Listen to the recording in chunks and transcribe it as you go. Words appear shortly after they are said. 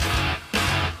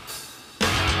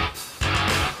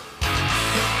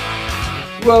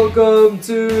Welcome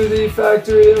to the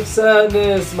Factory of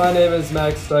Sadness. My name is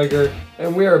Max Steiger,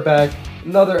 and we are back.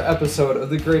 Another episode of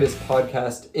the greatest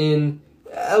podcast in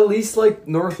at least like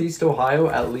Northeast Ohio,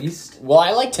 at least. Well,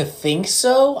 I like to think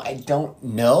so. I don't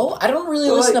know. I don't really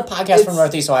listen to podcasts from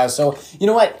Northeast Ohio, so you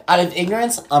know what? Out of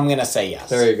ignorance, I'm going to say yes.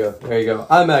 There you go.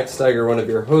 I'm Max Steiger, one of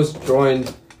your hosts,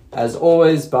 joined, as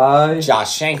always, by...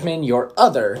 Josh Shankman, your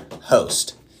other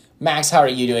host. Max, how are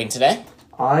you doing today?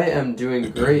 I am doing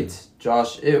great.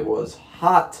 Josh, it was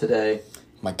hot today.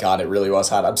 My God, it really was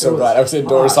hot. I'm so glad I was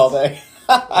indoors all day.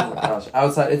 Oh my gosh.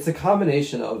 Outside, it's a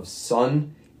combination of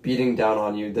sun beating down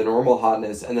on you, the normal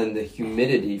hotness, and then the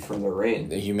humidity from the rain.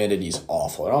 The humidity's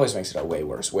awful. It always makes it way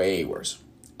worse.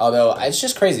 Although, it's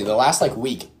just crazy. The last,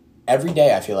 week, every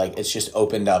day I feel like it's just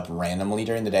opened up randomly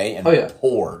during the day and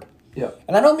poured. Yeah.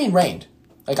 And I don't mean rained.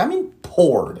 I mean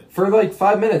poured. For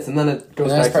 5 minutes, and then it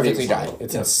goes back to perfectly dry.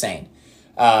 It's insane.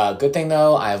 Good thing,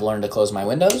 though, I've learned to close my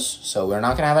windows, so we're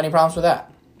not going to have any problems with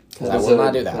that. Because I will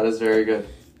not do that. That is very good.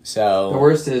 So the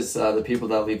worst is the people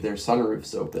that leave their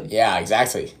sunroofs open. Yeah,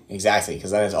 exactly, because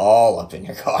that is all up in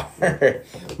your car.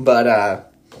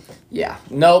 But, yeah.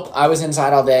 Nope, I was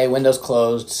inside all day, windows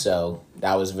closed, so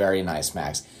that was very nice,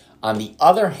 Max. On the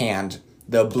other hand,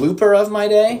 the blooper of my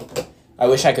day, I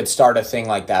wish I could start a thing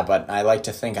like that, but I like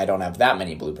to think I don't have that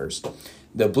many bloopers.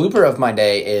 The blooper of my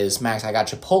day is, Max, I got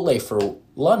Chipotle for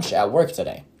lunch at work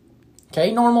today. Okay,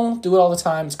 normal, do it all the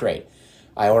time, it's great.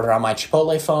 I order on my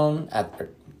Chipotle phone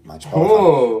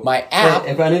my app.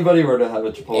 If anybody were to have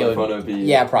a Chipotle phone, it would be...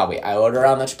 Yeah, probably. I order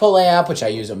on the Chipotle app, which I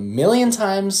use a million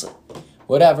times.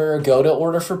 Whatever, go to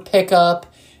order for pickup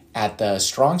at the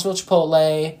Strongsville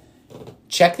Chipotle.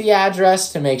 Check the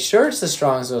address to make sure it's the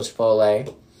Strongsville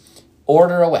Chipotle.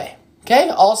 Order away. Okay,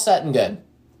 all set and good.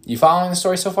 You following the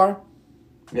story so far?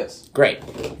 Yes.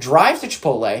 Great. Drive to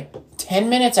Chipotle. 10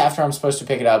 minutes after I'm supposed to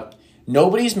pick it up.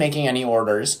 Nobody's making any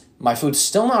orders. My food's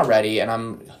still not ready, and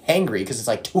I'm hangry because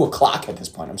it's 2 o'clock at this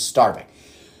point. I'm starving.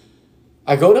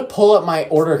 I go to pull up my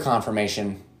order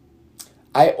confirmation.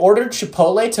 I ordered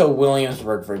Chipotle to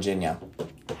Williamsburg, Virginia.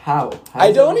 How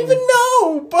I don't even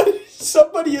know, but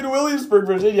somebody in Williamsburg,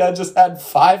 Virginia just had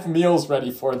 5 meals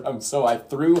ready for them, so I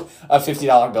threw a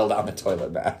 $50 bill down the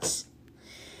toilet, Max.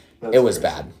 It was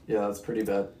bad. Yeah, that's pretty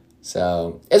bad.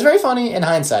 So, it's very funny in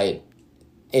hindsight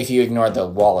if you ignore the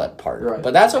wallet part. Right.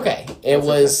 But that's okay. It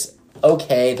was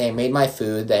okay. They made my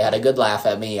food. They had a good laugh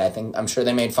at me. I'm sure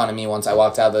they made fun of me once I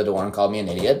walked out the door and called me an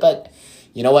idiot. But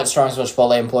you know what, Strongsville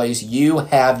Chipotle employees? You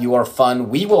have your fun.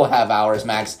 We will have ours,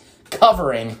 Max,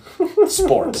 covering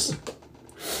sports.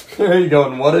 There you go.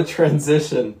 And what a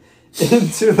transition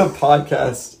into the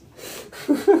podcast.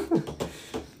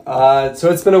 So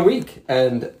it's been a week,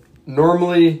 and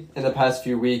normally in the past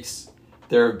few weeks,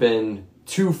 there have been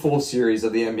 2 full series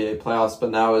of the NBA playoffs,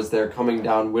 but now as they're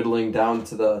whittling down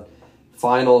to the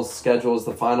final schedules,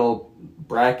 the final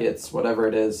brackets, whatever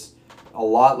it is, a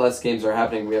lot less games are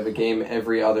happening. We have a game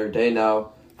every other day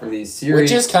now for these series.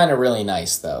 Which is kind of really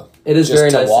nice, though. It is very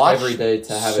nice every day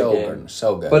to have a game.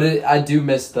 So good. But I do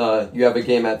miss you have a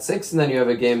game at 6, and then you have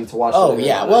a game to watch. Oh,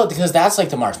 yeah. Well, because that's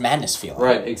the March Madness feeling.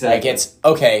 Right, exactly. It's,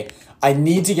 okay, I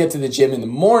need to get to the gym in the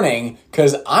morning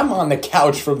because I'm on the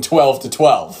couch from 12 to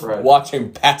 12 watching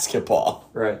basketball.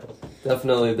 Right.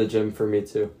 Definitely the gym for me,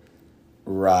 too.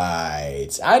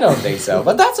 Right. I don't think so,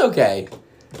 but that's okay.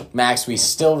 Max, we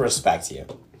still respect you.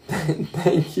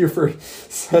 Thank you for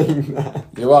saying that.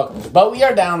 You're welcome. But we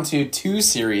are down to 2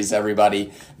 series,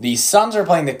 everybody. The Suns are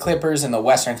playing the Clippers in the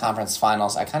Western Conference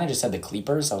Finals. I kind of just said the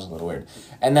Clippers. That was a little weird.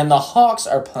 And then the Hawks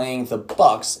are playing the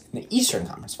Bucks in the Eastern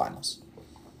Conference Finals.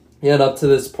 Yeah, and up to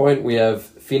this point, we have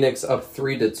Phoenix up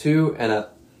 3-2, and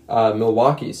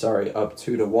Milwaukee, up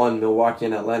 2-1. Milwaukee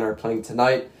and Atlanta are playing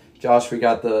tonight. Josh, we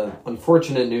got the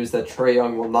unfortunate news that Trae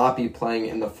Young will not be playing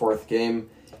in the 4th game,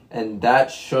 and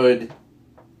that should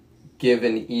give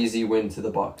an easy win to the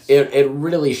Bucks. It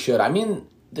really should. I mean,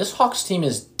 this Hawks team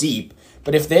is deep,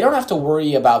 but if they don't have to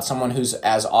worry about someone who's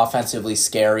as offensively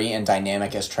scary and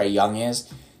dynamic as Trae Young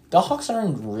is, the Hawks are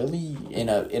really in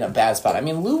a bad spot. I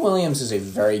mean, Lou Williams is a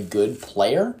very good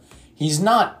player. He's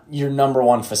not your number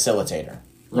 1 facilitator.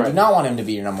 You do not want him to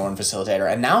be your number 1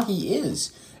 facilitator, and now he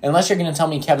is. Unless you're going to tell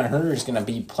me Kevin Huerter is going to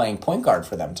be playing point guard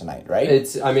for them tonight, right?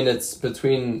 It's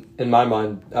between, in my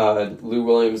mind, Lou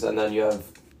Williams, and then you have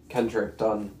Kendrick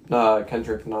Nunn.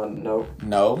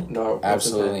 No.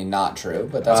 Absolutely not true,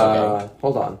 but that's okay.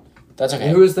 Hold on. That's okay.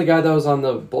 Who is the guy that was on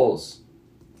the Bulls?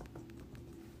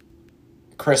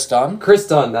 Chris Dunn? Chris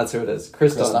Dunn, that's who it is.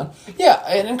 Chris Dunn. Yeah,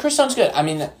 and Chris Dunn's good. I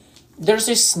mean, there's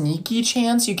a sneaky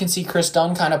chance you can see Chris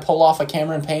Dunn kind of pull off a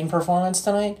Cameron Payne performance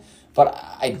tonight, but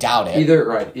I doubt it. Either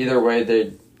way,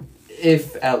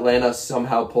 if Atlanta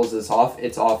somehow pulls this off,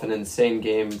 it's off an insane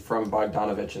game from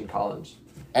Bogdanovich and Collins.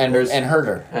 And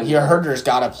Herder. Herder's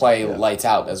got to play lights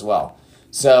out as well.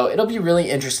 So it'll be really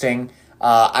interesting.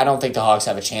 I don't think the Hawks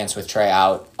have a chance with Trae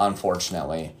out,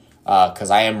 unfortunately, because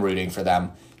I am rooting for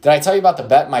them. Did I tell you about the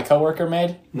bet my coworker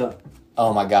made? No.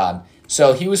 Oh, my God.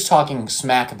 So he was talking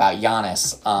smack about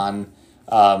Giannis on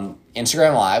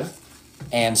Instagram Live.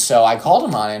 And so I called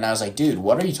him on it, and I was like, dude,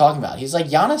 what are you talking about? He's like,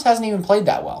 Giannis hasn't even played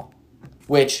that well.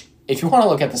 Which, if you want to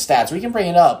look at the stats, we can bring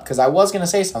it up, because I was going to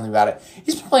say something about it.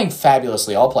 He's been playing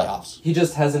fabulously all playoffs. He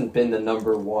just hasn't been the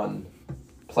number one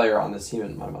player on this team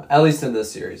in my mind, at least in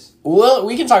this series. Well,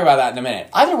 we can talk about that in a minute.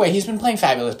 Either way, he's been playing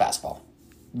fabulous basketball.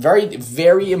 Very,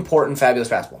 very important, fabulous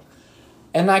basketball.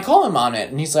 And I call him on it,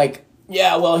 and he's like,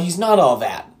 yeah, well, he's not all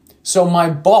that. So my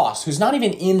boss, who's not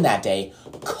even in that day,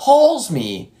 calls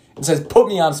me and says, put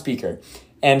me on speaker,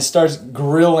 and starts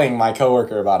grilling my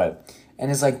coworker about it. And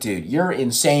it's like, dude, you're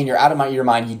insane. You're out of your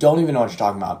mind. You don't even know what you're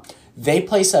talking about. They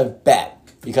place a bet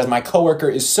because my coworker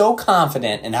is so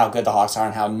confident in how good the Hawks are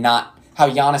and how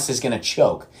Giannis is going to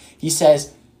choke. He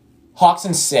says, Hawks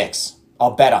in 6.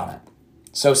 I'll bet on it.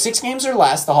 So 6 games or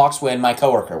less, the Hawks win, my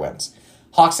coworker wins.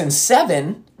 Hawks in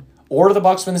 7, or the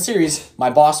Bucks win the series, my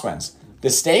boss wins. The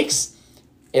stakes,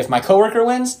 if my coworker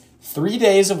wins, 3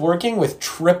 days of working with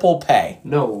triple pay.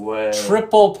 No way.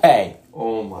 Triple pay.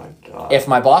 Oh my God. If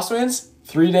my boss wins,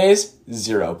 3 days,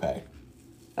 0 pay.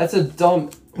 That's a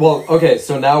dumb... Well, okay,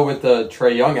 so now with the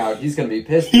Trae Young out, he's going to be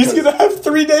pissed. He's going to have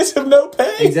 3 days of no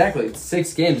pay. Exactly. It's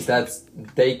 6 games.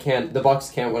 The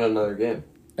Bucks can't win another game.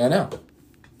 I know.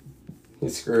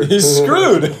 He's screwed. He's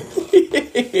screwed.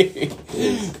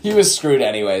 He was screwed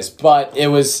anyways, but it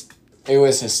was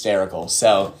hysterical.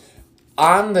 So,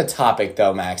 on the topic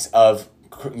though, Max, of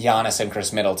Giannis and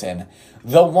Chris Middleton,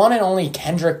 the one and only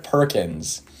Kendrick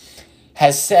Perkins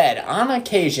has said on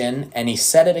occasion, and he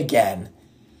said it again,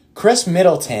 Chris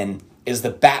Middleton is the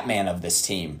Batman of this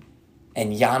team,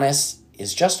 and Giannis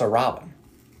is just a Robin.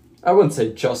 I wouldn't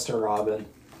say just a Robin.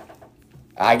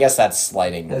 I guess that's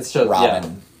slighting it's just, Robin.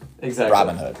 Yeah. Exactly.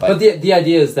 Robin Hood. But the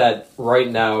idea is that right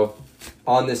now,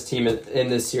 on this team, in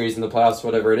this series, in the playoffs,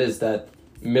 whatever it is, that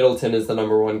Middleton is the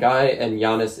number one guy, and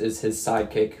Giannis is his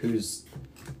sidekick who's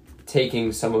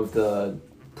taking some of the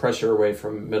pressure away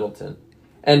from Middleton.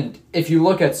 And if you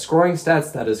look at scoring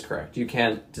stats, that is correct. You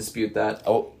can't dispute that.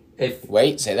 Oh,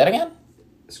 wait, say that again?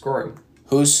 Scoring.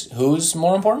 Who's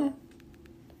more important?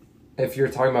 If you're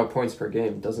talking about points per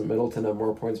game, doesn't Middleton have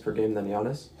more points per game than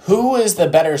Giannis? Who is the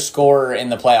better scorer in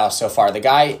the playoffs so far? The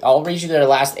guy, I'll read you their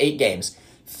last 8 games.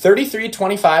 33,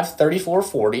 25, 34,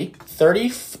 40, 30,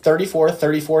 34,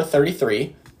 34,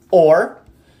 33, or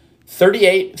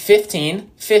 38,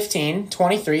 15, 15,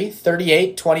 23,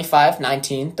 38, 25,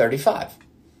 19, 35.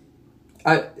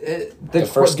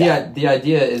 The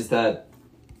idea is that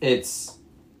it's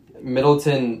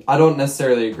Middleton. I don't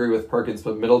necessarily agree with Perkins,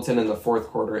 but Middleton in the fourth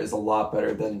quarter is a lot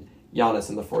better than Giannis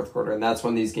in the fourth quarter, and that's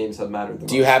when these games have mattered the most.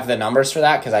 Do you have the numbers for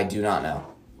that? Because I do not know.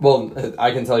 Well,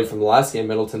 I can tell you from the last game,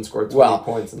 Middleton scored 20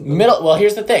 points. Well,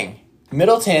 here's the thing.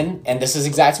 Middleton, and this is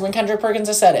exactly when Kendrick Perkins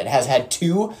has said it, has had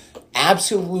 2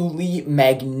 absolutely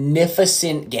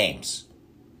magnificent games.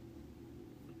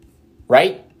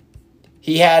 Right?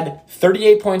 He had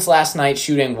 38 points last night,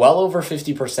 shooting well over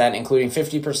 50%, including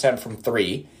 50% from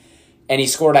 3. And he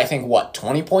scored, I think,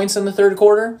 20 points in the third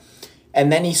quarter?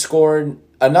 And then he scored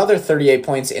another 38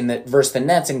 points versus the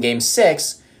Nets in Game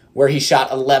 6, where he shot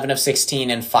 11 of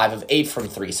 16 and 5 of 8 from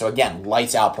 3. So again,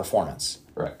 lights out performance.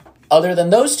 Right. Other than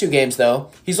those 2 games, though,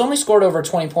 he's only scored over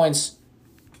 20 points.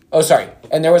 Oh, sorry.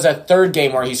 And there was a third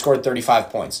game where he scored 35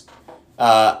 points.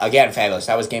 Again, fabulous.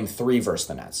 That was Game 3 versus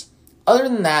the Nets. Other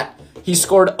than that, he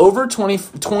scored over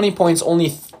 20 points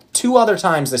only 2 other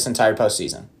times this entire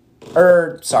postseason.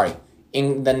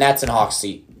 In the Nets and Hawks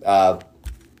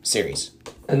series.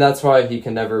 And that's why he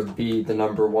can never be the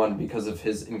number one, because of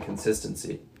his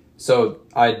inconsistency. So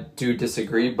I do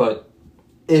disagree, but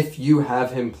if you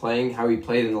have him playing how he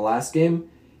played in the last game,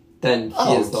 then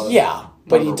he is the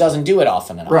but he doesn't do it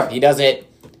often enough. Right. He does it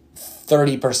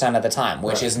 30% of the time,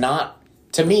 which is not,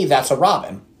 to me, that's a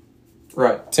Robin.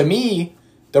 Right. To me,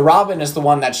 the Robin is the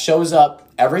one that shows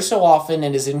up every so often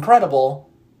and is incredible,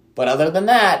 but other than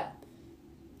that,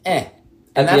 And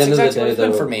that's exactly what it's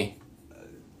been for me.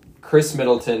 Chris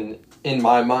Middleton, in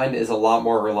my mind, is a lot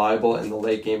more reliable in the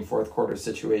late game fourth quarter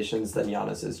situations than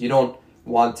Giannis is. You don't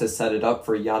want to set it up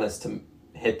for Giannis to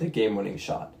hit the game-winning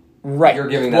shot. Right. You're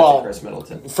giving that to Chris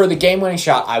Middleton. For the game-winning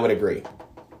shot, I would agree.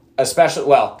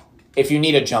 Especially, if you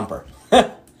need a jumper.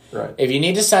 Right. If you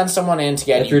need to send someone in to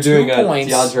get if you're 2 doing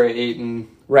points. DeAndre Ayton.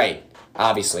 Right.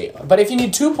 obviously. But if you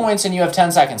need 2 points and you have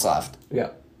 10 seconds left,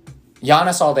 Yeah.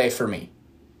 Giannis all day for me.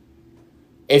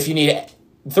 If you need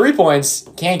 3 points,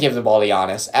 can't give the ball to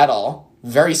Giannis at all.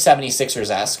 Very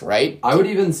 76ers-esque, right? I would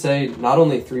even say not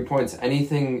only 3 points,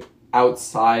 anything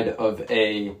outside of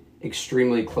a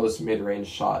extremely close mid-range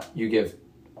shot you give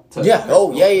to... Yeah.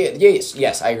 Oh,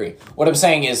 yes, I agree. What I'm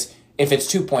saying is, if it's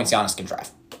 2 points, Giannis can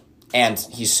drive. And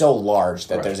he's so large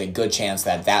that there's a good chance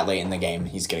that late in the game,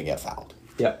 he's going to get fouled.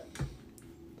 Yeah.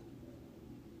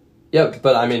 Yeah,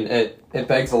 but I mean, it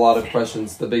begs a lot of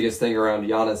questions. The biggest thing around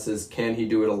Giannis is, can he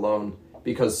do it alone?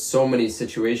 Because so many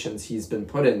situations he's been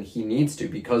put in, he needs to,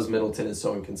 because Middleton is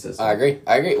so inconsistent. I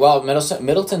agree. Well,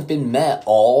 Middleton's been met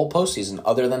all postseason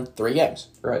other than 3 games.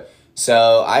 Right.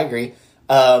 So, I agree.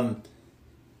 While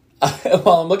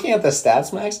I'm looking at the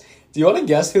stats, Max, do you want to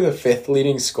guess who the 5th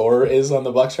leading scorer is on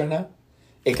the Bucks right now?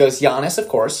 It goes Giannis, of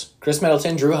course, Chris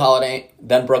Middleton, Drew Holiday,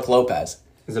 then Brook Lopez.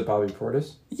 Is it Bobby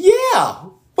Portis? Yeah!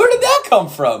 Where did that come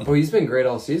from? Well, he's been great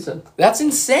all season. That's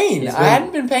insane. I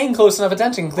hadn't been paying close enough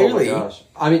attention, clearly. Oh my gosh.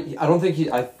 I mean, I don't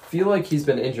think I feel like he's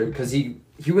been injured, because he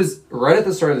was, right at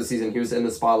the start of the season, he was in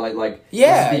the spotlight, like,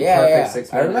 yeah, this is the perfect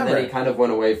six-man, and then he kind of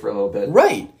went away for a little bit.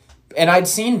 Right. And I'd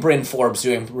seen Bryn Forbes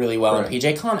doing really well, and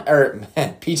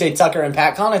PJ Tucker and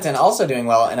Pat Connaughton also doing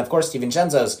well, and of course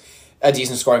DiVincenzo's a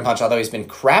decent scoring punch, although he's been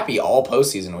crappy all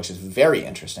postseason, which is very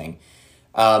interesting.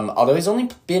 Although he's only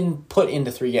been put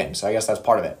into 3 games, so I guess that's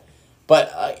part of it.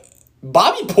 But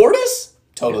Bobby Portis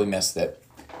totally missed it.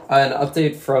 An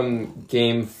update from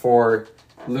Game 4: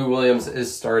 Lou Williams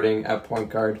is starting at point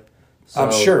guard. So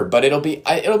I'm sure, but it'll be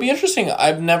interesting.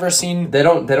 I've never seen. They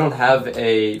don't have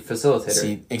a facilitator.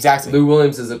 See, exactly. Lou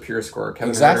Williams is a pure scorer.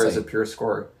 Kevin Huerter is a pure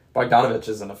scorer. Bogdanovich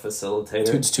isn't a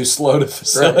facilitator. It's too slow to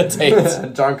facilitate.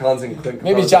 Right. John Collins and Clint.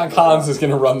 Maybe John Collins is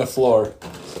going to run the floor.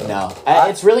 No.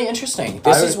 It's really interesting.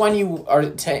 This is when you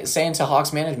are saying to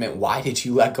Hawks management, why did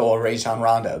you let go of Rajon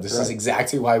Rondo? This is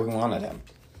exactly why we wanted him.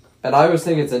 And I always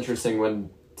think it's interesting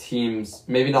when teams,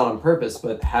 maybe not on purpose,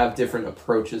 but have different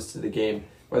approaches to the game,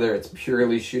 whether it's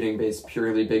purely shooting-based,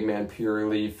 purely big man,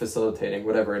 purely facilitating,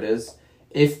 whatever it is.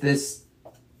 If this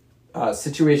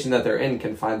situation that they're in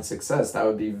can find success, that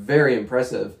would be very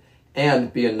impressive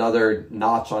and be another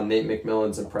notch on Nate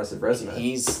McMillan's impressive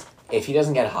resume. If he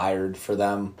doesn't get hired for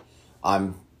them,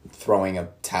 I'm throwing a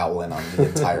towel in on the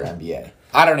entire NBA.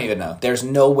 I don't even know. There's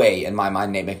no way in my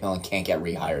mind Nate McMillan can't get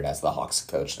rehired as the Hawks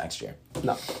coach next year.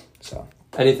 No. So,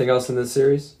 anything else in this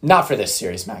series? Not for this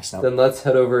series, Max. No. Then let's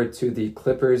head over to the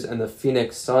Clippers and the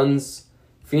Phoenix Suns.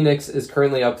 Phoenix is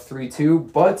currently up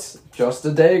 3-2, but just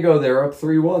a day ago they were up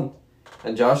 3-1.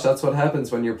 And Josh, that's what happens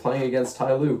when you're playing against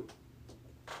Ty Lue.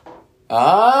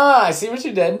 I see what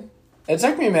you did. It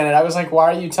took me a minute. I was like,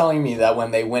 why are you telling me that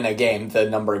when they win a game, the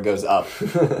number goes up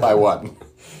by 1?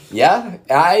 Yeah,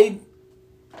 I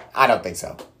don't think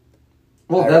so.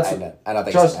 Well, I don't think Josh,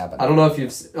 it's going to happen. I don't know if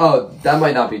you've... Oh, that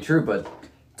might not be true, but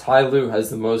Ty Lue has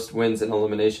the most wins in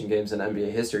elimination games in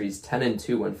NBA history. He's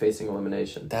 10-2 when facing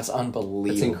elimination. That's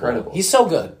unbelievable. It's incredible. He's so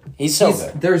good. He's so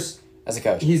good. As a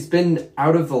coach. He's been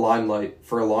out of the limelight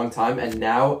for a long time, and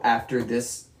now after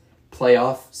this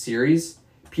playoff series,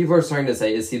 people are starting to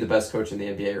say, is he the best coach in the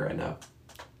NBA right now?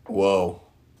 Whoa.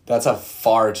 That's a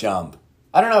far jump.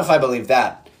 I don't know if I believe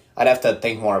that. I'd have to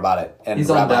think more about it. He's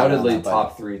undoubtedly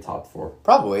top 3, top 4.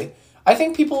 Probably. I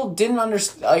think people didn't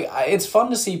understand. Like, it's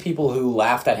fun to see people who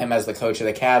laughed at him as the coach of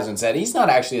the Cavs and said, he's not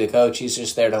actually the coach, he's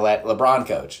just there to let LeBron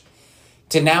coach.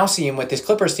 To now see him with this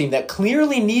Clippers team that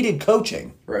clearly needed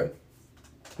coaching. Right.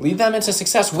 Lead them into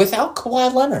success without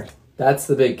Kawhi Leonard. That's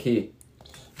the big key.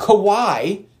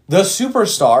 Kawhi, the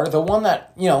superstar, the one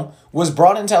that, was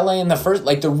brought into LA in the first,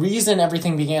 the reason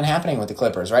everything began happening with the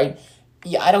Clippers, right?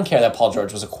 Yeah, I don't care that Paul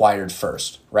George was acquired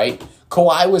first, right?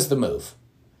 Kawhi was the move.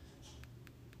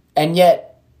 And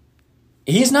yet,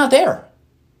 he's not there.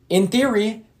 In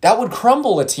theory, that would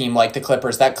crumble a team like the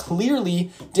Clippers that clearly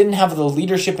didn't have the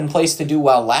leadership in place to do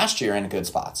well last year in good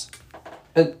spots.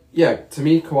 And yeah, to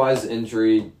me, Kawhi's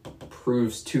injury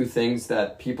proves 2 things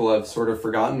that people have sort of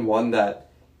forgotten. One,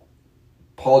 that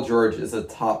Paul George is a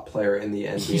top player in the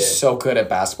NBA. He's so good at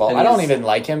basketball. And I don't even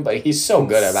like him, but he's so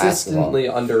good at basketball. Consistently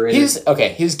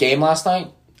underrated. His game last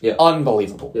night,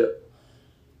 unbelievable. Yep.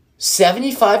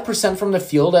 75% from the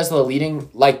field as the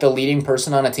leading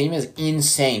person on a team is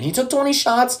insane. He took 20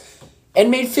 shots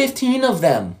and made 15 of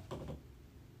them.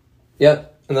 Yeah.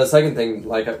 And the second thing,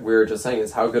 like we were just saying,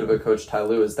 is how good of a coach Ty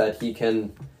Lue is, that he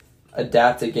can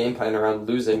adapt a game plan around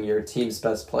losing your team's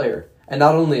best player. And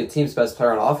not only a team's best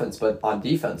player on offense, but on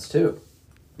defense, too.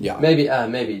 Yeah.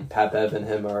 Maybe Pat Bev and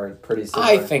him are pretty similar.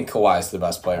 I think Kawhi's the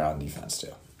best player on defense,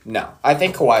 too. No. I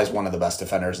think Kawhi is one of the best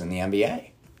defenders in the NBA.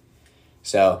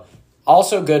 So,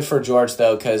 also good for George,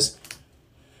 though, because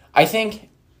I think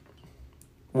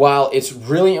while it's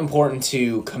really important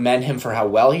to commend him for how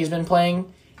well he's been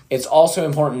playing, it's also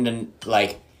important to,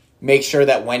 like, make sure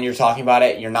that when you're talking about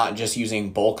it, you're not just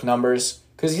using bulk numbers.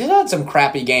 Because he's had some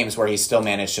crappy games where he still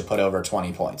managed to put over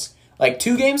 20 points. Like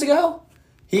 2 games ago,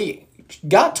 he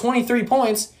got 23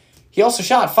 points. He also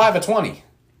shot 5 of 20.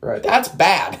 Right. That's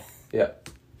bad. Yeah.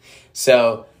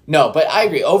 So, no, but I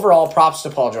agree. Overall, props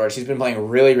to Paul George. He's been playing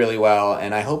really, really well,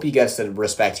 and I hope he gets the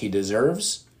respect he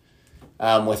deserves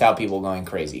without people going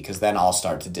crazy, because then I'll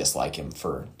start to dislike him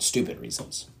for stupid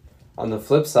reasons. On the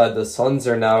flip side, the Suns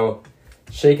are now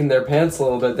shaking their pants a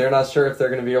little bit. They're not sure if they're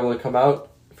going to be able to come out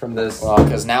from this. Well,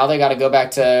 because now they got to go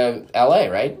back to LA,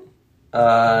 right?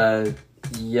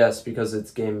 Yes, because it's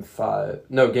game 5.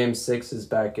 No, game 6 is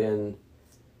back in.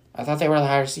 I thought they were the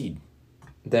higher seed.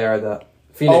 They are the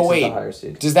Phoenix Oh, wait. is the higher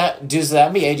seed. Does the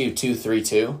NBA do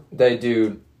 2-3-2? They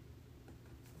do.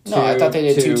 No, I thought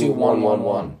they did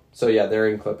 2-2-1-1-1. So yeah, they're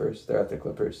in Clippers. They're at the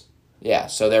Clippers. Yeah,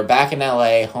 so they're back in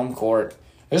LA, home court.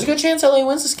 There's a good chance LA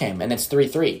wins this game, and it's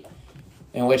 3-3.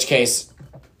 In which case,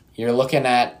 you're looking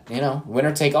at,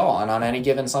 winner take all on any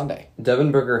given Sunday.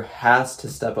 Devin Booker has to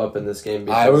step up in this game.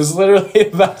 I was literally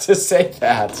about to say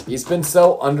that. He's been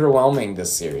so underwhelming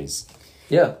this series.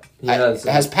 Yeah, he has.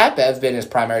 Has Pat Bev been his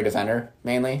primary defender,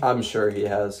 mainly? I'm sure he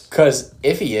has. Because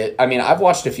if he is, I've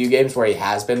watched a few games where he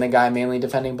has been the guy mainly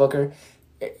defending Booker.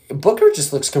 Booker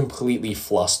just looks completely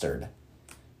flustered.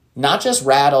 Not just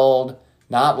rattled,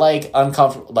 not like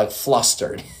uncomfortable, like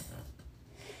flustered.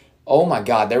 Oh my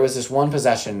God, there was this one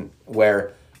possession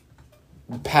where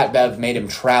Pat Bev made him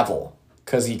travel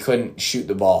because he couldn't shoot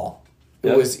the ball.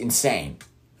 It was insane.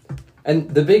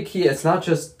 And the big key, it's not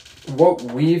just what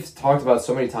we've talked about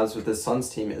so many times with this Suns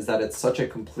team, is that it's such a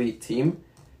complete team.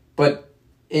 But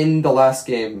in the last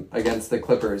game against the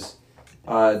Clippers,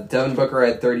 Devin Booker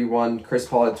had 31, Chris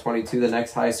Paul had 22. The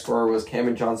next high scorer was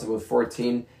Cameron Johnson with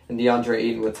 14, and DeAndre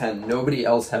Ayton with 10. Nobody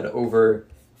else had over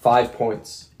 5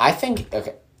 points. I think if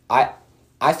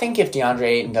DeAndre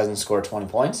Ayton doesn't score 20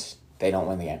 points, they don't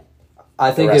win the game.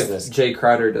 I think if Jay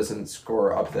Crowder doesn't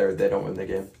score up there, they don't win the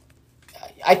game.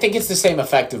 I think it's the same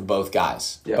effect of both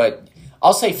guys. Yeah. But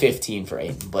I'll say 15 for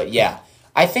Ayton. But yeah,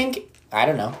 I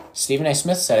don't know. Stephen A.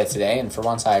 Smith said it today, and for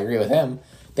once I agree with him.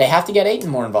 They have to get Ayton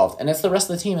more involved, and it's the rest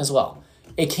of the team as well.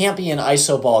 It can't be an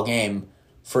iso ball game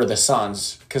for the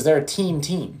Suns because they're a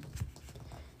team.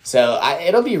 So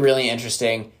it'll be really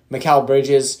interesting. Mikal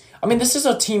Bridges, this is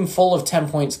a team full of 10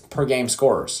 points per game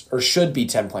scorers, or should be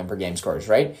 10 point per game scorers,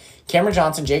 right? Cameron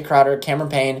Johnson, Jay Crowder, Cameron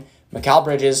Payne, Mikal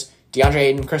Bridges, DeAndre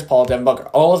Ayton, Chris Paul, Devin Booker.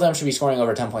 All of them should be scoring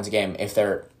over 10 points a game if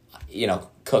they're,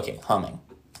 cooking, humming.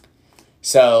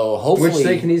 So hopefully, which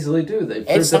they can easily do. They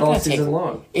proved it all season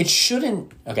long. It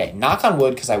shouldn't. Okay, knock on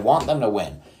wood, because I want them to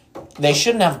win. They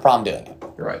shouldn't have a problem doing it.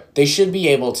 Right. They should be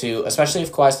able to, especially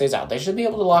if Kawhi stays out. They should be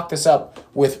able to lock this up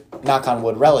with knock on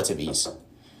wood relative ease.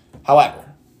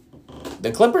 However,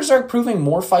 the Clippers are proving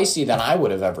more feisty than I would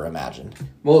have ever imagined.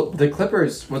 Well, the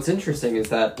Clippers. What's interesting is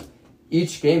that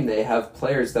each game they have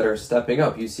players that are stepping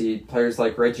up. You see players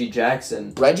like Reggie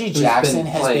Jackson. Reggie Jackson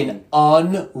has been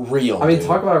unreal.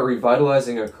 Talk about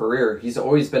revitalizing a career. He's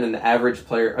always been an average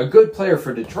player, a good player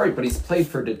for Detroit, but he's played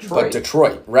for Detroit. But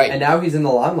Detroit, right. And now he's in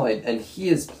the limelight, and he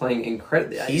is playing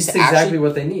incredibly. He's exactly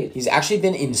what they need. He's actually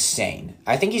been insane.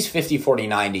 I think he's 50, 40,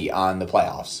 90 on the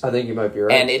playoffs. I think you might be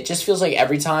right. And it just feels like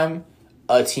every time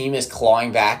a team is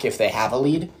clawing back if they have a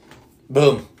lead,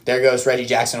 boom, there goes Reggie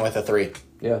Jackson with a 3.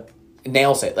 Yeah.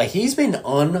 Nails it. Like, he's been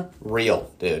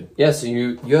unreal, dude. Yeah, so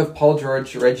you have Paul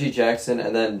George, Reggie Jackson,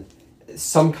 and then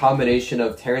some combination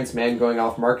of Terrence Mann going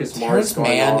off, Marcus Morris going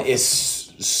off. Terrence Mann is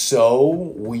so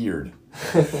weird.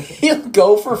 He'll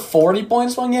go for 40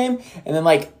 points one game, and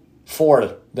then,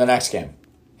 4 the next game.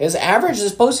 His average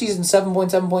this postseason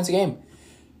 7.7 points a game.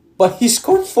 But he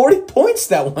scored 40 points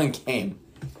that one game.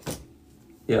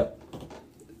 Yeah.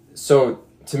 So,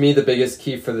 to me, the biggest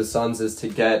key for the Suns is to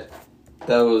get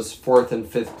those 4th and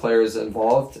 5th players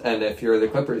involved, and if you're the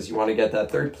Clippers, you want to get that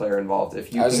 3rd player involved.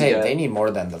 If you they need more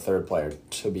than the 3rd player,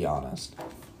 to be honest.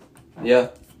 Yeah,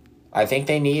 I think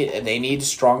they need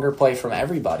stronger play from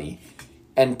everybody,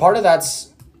 and part of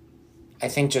that's, I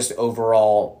think, just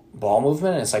overall ball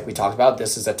movement. And it's like we talked about.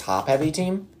 This is a top heavy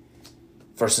team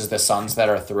versus the Suns that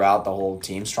are throughout the whole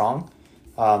team strong.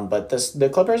 But the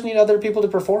Clippers need other people to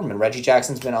perform, and Reggie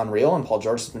Jackson's been unreal, and Paul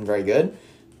George has been very good,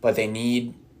 but they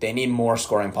need more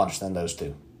scoring punch than those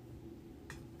two.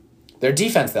 Their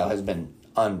defense, though, has been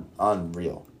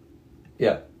unreal.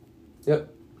 Yeah.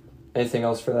 Yep. Anything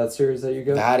else for that series that you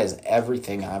got? That is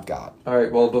everything I've got. All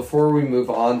right, well, before we move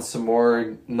on, some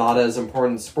more not as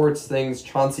important sports things.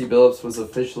 Chauncey Billups was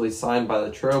officially signed by the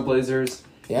Trailblazers.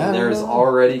 Yeah. And there's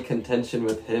already contention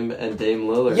with him and Dame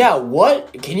Lillard. Yeah,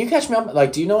 what? Can you catch me up?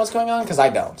 Like, do you know what's going on? Because I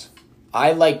don't.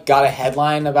 I, got a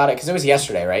headline about it, because it was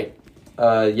yesterday, right?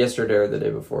 Yesterday or the day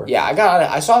before. Yeah,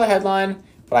 I saw the headline,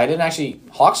 but I didn't actually...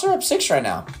 Hawks are up 6 right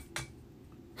now.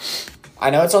 I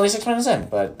know it's only 6 minutes in,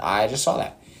 but I just saw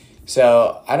that.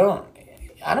 So, I don't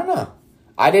know.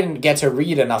 I didn't get to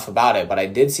read enough about it, but I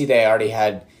did see they already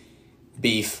had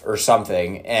beef or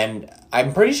something, and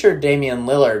I'm pretty sure Damian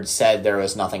Lillard said there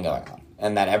was nothing going on,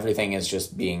 and that everything is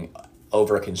just being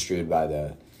overconstrued by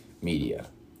the media.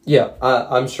 Yeah,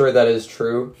 I'm sure that is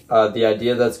true. The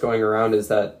idea that's going around is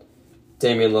that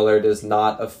Damian Lillard is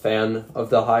not a fan of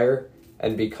the hire,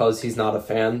 and because he's not a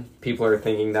fan, people are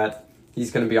thinking that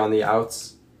he's going to be on the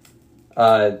outs.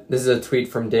 This is a tweet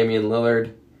from Damian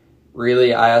Lillard.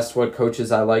 Really, I asked what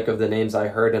coaches I like of the names I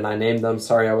heard, and I named them.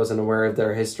 Sorry, I wasn't aware of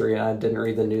their history, and I didn't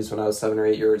read the news when I was 7 or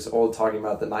 8 years old talking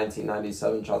about the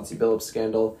 1997 Chauncey Billups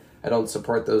scandal. I don't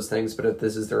support those things, but if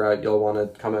this is the route, you'll want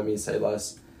to come at me, say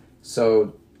less.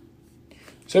 So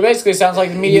basically, it sounds like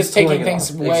the media is he's taking pulling it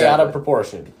things off. way Exactly. out of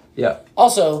proportion. Yeah.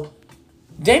 Also,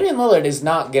 Damian Lillard is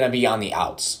not going to be on the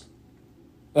outs.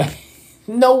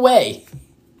 No way.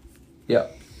 Yeah.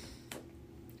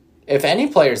 If any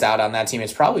player's out on that team,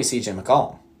 it's probably CJ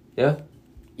McCollum. Yeah.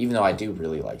 Even though I do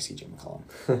really like CJ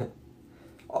McCollum.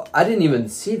 I didn't even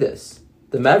see this.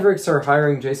 The Mavericks are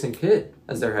hiring Jason Kidd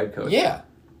as their head coach. Yeah.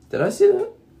 Did I see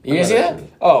that? You didn't see that?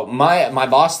 Oh, my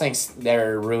boss thinks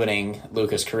they're ruining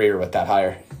Luka's career with that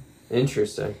hire.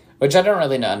 Interesting. Which I don't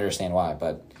really understand why,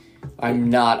 but I'm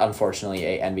not, unfortunately,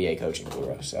 a NBA coaching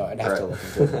guru, so I'd have to look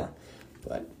into it more.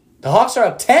 But the Hawks are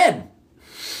up 10!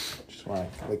 Just want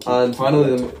to And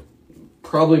finally, the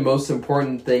probably most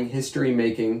important thing,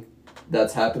 history-making,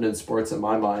 that's happened in sports in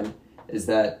my mind, is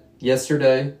that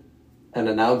yesterday, and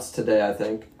announced today, I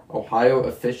think, Ohio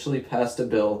officially passed a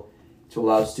bill to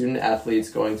allow student-athletes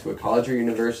going to a college or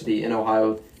university in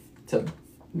Ohio to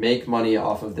make money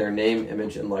off of their name,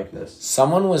 image, and likeness.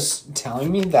 Someone was telling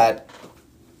me that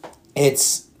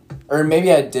it's... Or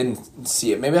maybe I didn't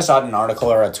see it. Maybe I saw it in an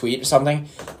article or a tweet or something,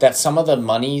 that some of the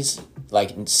monies,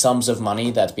 sums of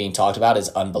money that's being talked about is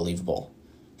unbelievable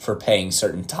for paying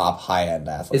certain top high-end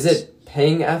athletes. Is it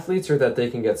paying athletes or that they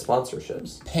can get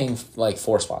sponsorships? Paying,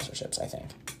 for sponsorships, I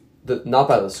think. Not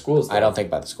by the schools, though. I don't think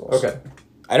by the schools. Okay.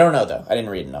 I don't know, though. I didn't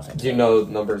read enough into it. Do you know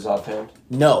numbers offhand?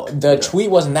 No, the tweet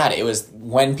wasn't that. It was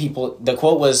when people... The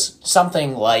quote was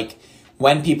something like,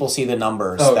 when people see the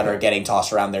numbers that are getting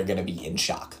tossed around, they're going to be in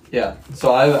shock. Yeah.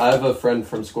 So I have a friend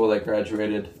from school that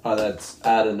graduated that's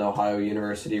at an Ohio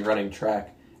university running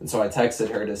track. And so I texted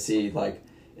her to see, like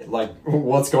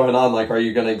what's going on? Like, are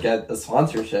you going to get a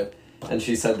sponsorship? And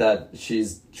she said that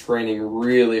she's training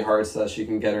really hard so that she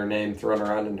can get her name thrown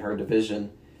around in her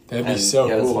division. That'd be and so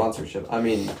get cool. a sponsorship. I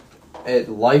mean,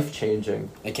 life-changing.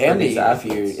 It can for be these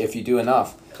athletes. if you do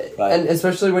enough. But And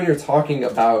especially when you're talking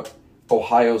about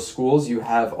Ohio schools, you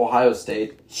have Ohio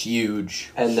State.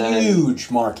 huge. And then- huge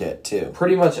market, too.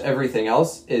 Pretty much everything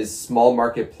else is small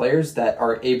market players that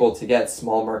are able to get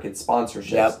small market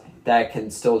sponsorships that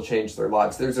can still change their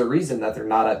lives. There's a reason that they're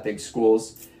not at big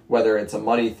schools, whether it's a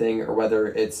money thing or whether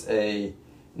it's a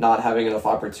not having enough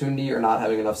opportunity or not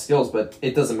having enough skills, but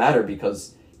it doesn't matter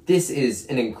because this is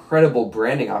an incredible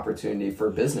branding opportunity for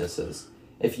businesses.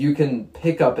 If you can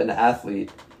pick up an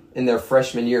athlete in their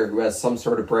freshman year who has some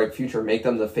sort of bright future, make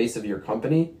them the face of your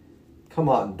company, come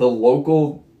on, the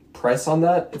local press on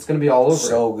that, it's going to be all over.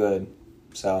 So good.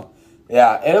 So,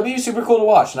 yeah, it'll be super cool to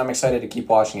watch, and I'm excited to keep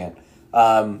watching it.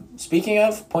 Speaking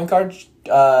of point guard,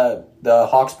 the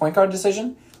Hawks point guard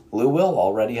decision, Lou Will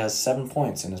already has 7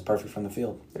 points and is perfect from the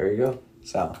field. There you go.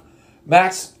 So,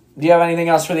 Max, do you have anything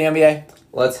else for the NBA?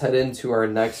 Let's head into our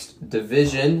next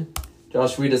division.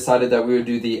 Josh, we decided that we would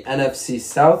do the NFC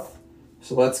South,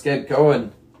 so let's get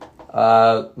going.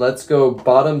 Let's go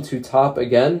bottom to top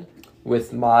again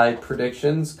with my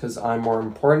predictions because I'm more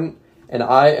important. And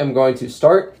I am going to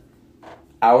start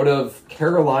out of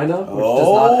Carolina, which does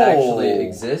not actually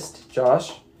exist,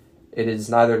 Josh. It is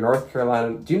neither North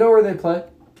Carolina. Do you know where they play?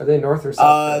 Are they North or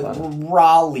South Carolina?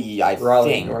 Raleigh, I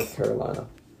think. North Carolina.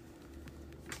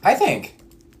 I think.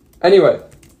 Anyway,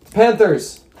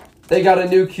 Panthers. They got a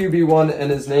new QB1,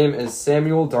 and his name is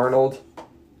Samuel Darnold.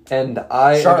 And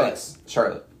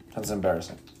Charlotte. That's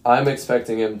embarrassing. I'm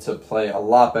expecting him to play a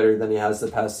lot better than he has the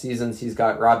past seasons. He's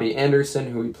got Robbie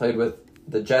Anderson, who he played with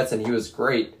the Jets, and he was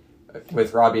great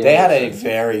with Robbie They Anderson. had a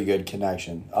very good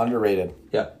connection. Underrated.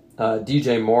 Yeah.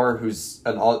 DJ Moore, who's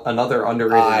another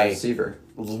underrated receiver.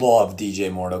 Love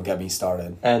DJ Moore. Don't get me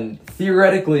started. And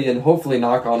theoretically, and hopefully,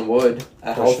 knock on wood,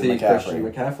 a healthy Christian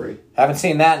McCaffrey. Haven't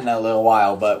seen that in a little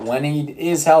while, but when he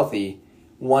is healthy,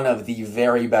 one of the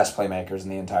very best playmakers in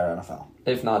the entire NFL.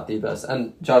 If not the best.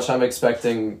 And Josh, I'm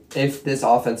expecting, if this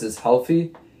offense is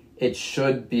healthy, it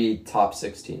should be top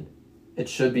 16. It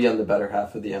should be on the better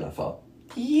half of the NFL.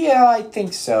 Yeah, I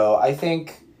think so. I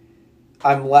think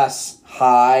I'm less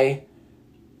high.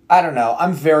 I don't know.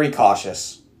 I'm very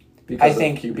cautious.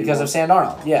 Because of Sam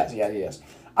Darnold. Yes.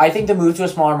 I think the move to a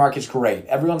smaller market is great.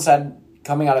 Everyone said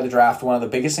coming out of the draft, one of the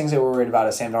biggest things they were worried about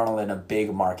is Sam Darnold in a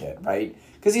big market, right?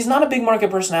 Because he's not a big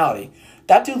market personality.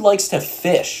 That dude likes to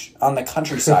fish on the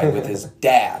countryside with his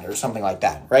dad or something like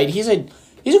that, right? He's a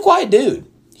quiet dude.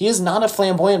 He is not a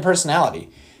flamboyant personality.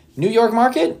 New York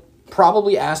market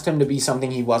probably asked him to be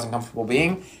something he wasn't comfortable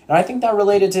being, and I think that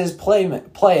related to his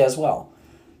play as well.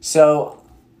 So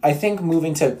I think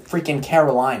moving to freaking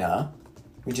Carolina,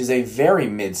 which is a very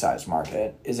mid-sized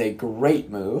market, is a great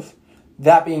move.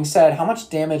 That being said, how much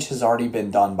damage has already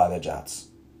been done by the Jets?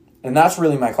 And that's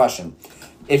really my question.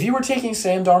 If you were taking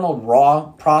Sam Darnold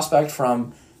raw prospect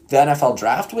from the NFL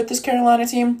draft with this Carolina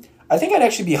team, I think I'd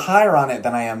actually be higher on it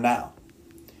than I am now.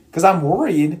 Because I'm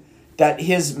worried that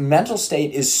his mental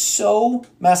state is so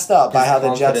messed up by how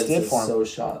the Jets did for him. So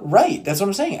shot. Right, that's what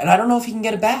I'm saying. And I don't know if he can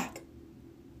get it back.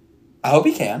 I hope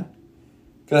he can.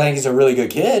 Because I think he's a really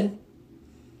good kid.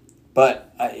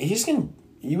 But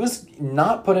he was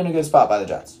not put in a good spot by the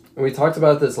Jets. And we talked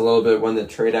about this a little bit when the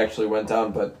trade actually went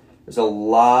down, but there's a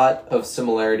lot of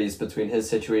similarities between his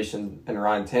situation and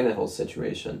Ryan Tannehill's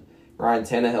situation. Ryan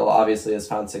Tannehill obviously has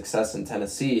found success in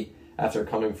Tennessee after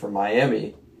coming from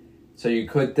Miami. So you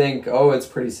could think, it's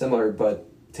pretty similar, but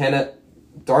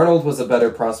Darnold was a better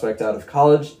prospect out of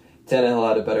college. Tannehill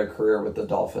had a better career with the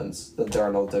Dolphins than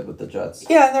Darnold did with the Jets.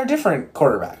 Yeah, and they're different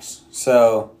quarterbacks.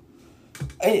 So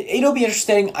it'll be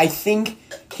interesting. I think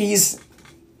he's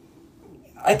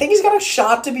got a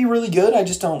shot to be really good. I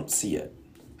just don't see it.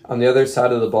 On the other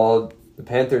side of the ball, the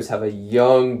Panthers have a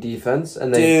young defense,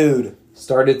 and they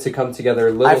started to come together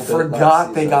a little bit. I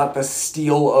forgot they got the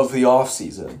steal of the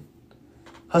offseason.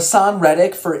 Hassan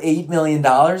Reddick for $8 million?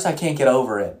 I can't get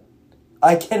over it.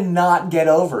 I cannot get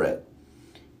over it.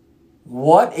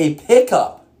 What a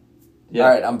pickup. Yeah. All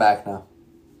right, I'm back now.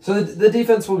 So the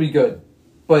defense will be good,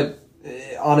 but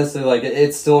honestly,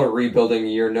 it's still a rebuilding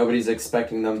year. Nobody's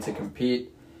expecting them to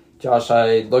compete. Josh,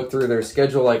 I looked through their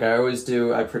schedule like I always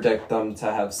do. I predict them to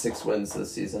have 6 wins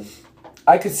this season.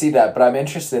 I could see that, but I'm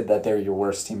interested that they're your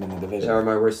worst team in the division. They are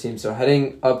my worst team. So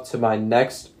heading up to my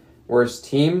next worst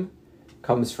team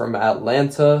comes from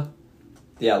Atlanta.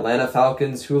 The Atlanta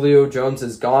Falcons. Julio Jones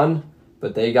is gone,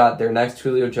 but they got their next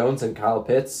Julio Jones and Kyle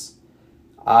Pitts.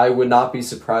 I would not be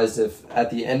surprised if at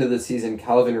the end of the season,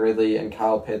 Calvin Ridley and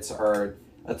Kyle Pitts are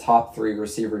a top 3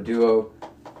 receiver duo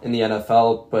in the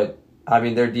NFL, but I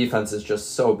mean, their defense is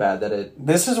just so bad that it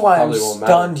This is why I'm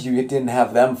stunned you didn't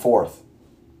have them 4th.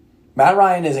 Matt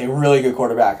Ryan is a really good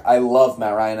quarterback. I love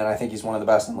Matt Ryan, and I think he's one of the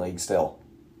best in the league still.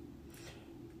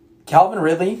 Calvin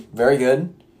Ridley, very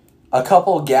good. A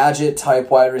couple gadget-type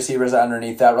wide receivers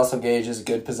underneath that. Russell Gage is a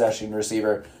good possession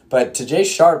receiver. But Tajae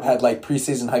Sharp had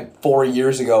preseason hype 4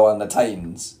 years ago on the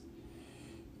Titans.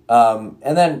 And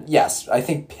then, yes, I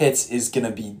think Pitts is going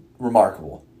to be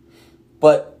remarkable.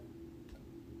 But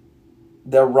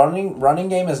their running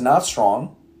game is not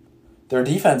strong. Their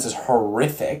defense is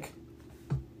horrific.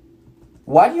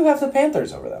 Why do you have the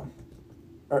Panthers over them?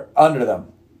 Or under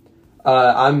them?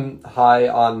 I'm high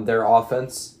on their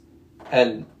offense.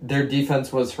 And their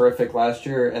defense was horrific last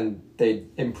year, and they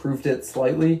improved it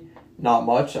slightly. Not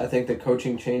much. I think the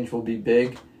coaching change will be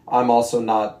big. I'm also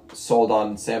not sold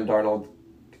on Sam Darnold,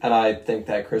 and I think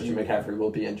that Christian McCaffrey will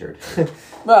be injured.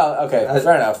 Well, okay,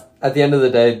 fair enough. At the end of the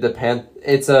day,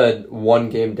 it's a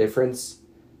 1-game difference,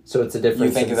 so it's a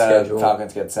difference in schedule. You think the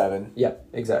Falcons get 7? Yeah,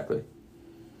 exactly.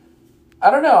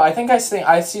 I don't know.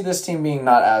 I see this team being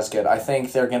not as good. I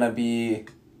think they're going to be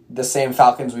the same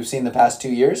Falcons we've seen the past 2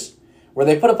 years, where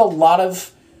they put up a lot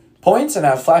of points and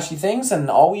have flashy things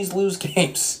and always lose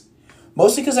games.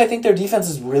 Mostly because I think their defense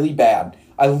is really bad.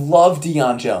 I love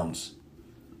Deion Jones,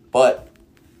 but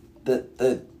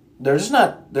there's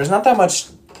not that much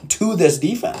to this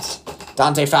defense.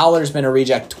 Dante Fowler's been a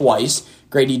reject twice.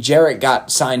 Grady Jarrett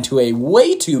got signed to a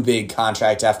way too big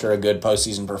contract after a good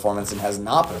postseason performance and has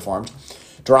not performed.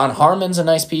 Deron Harmon's a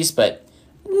nice piece, but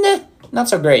not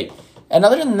so great. And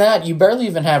other than that, you barely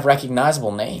even have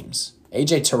recognizable names.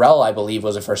 A.J. Terrell, I believe,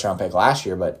 was a first-round pick last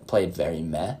year, but played very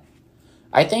meh.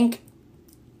 I think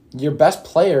your best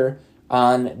player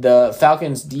on the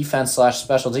Falcons defense /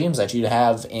 special teams that you'd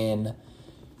have in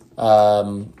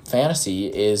fantasy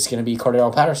is going to be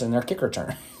Cordero Patterson, their kick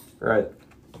returner. Right.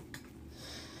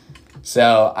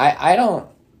 So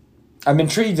I'm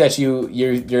intrigued that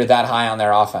you're that high on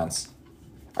their offense.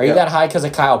 Are you that high because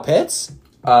of Kyle Pitts?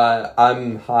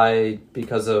 I'm high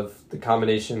because of the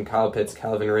combination Kyle Pitts,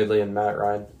 Calvin Ridley, and Matt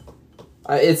Ryan.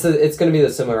 It's going to be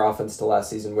the similar offense to last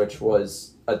season, which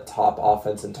was a top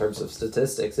offense in terms of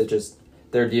statistics. It just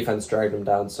their defense dragged them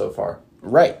down so far.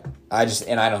 Right. I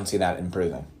don't see that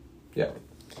improving. Yeah.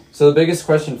 So the biggest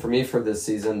question for me for this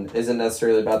season isn't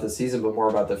necessarily about the season, but more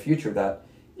about the future. That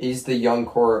is the young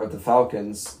core of the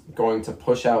Falcons going to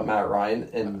push out Matt Ryan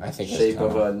in shape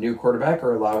of a new quarterback,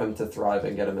 or allow him to thrive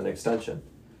and get him an extension?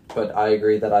 But I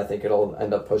agree that I think it'll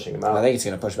end up pushing him out. I think it's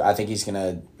going to push. I think he's going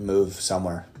to move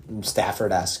somewhere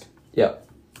Stafford-esque. Yep.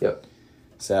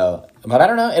 So, but I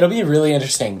don't know. It'll be really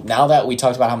interesting. Now that we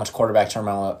talked about how much quarterback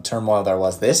turmoil there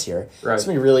was this year, right. It's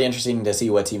going to be really interesting to see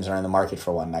what teams are in the market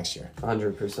for one next year.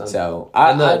 100%. So,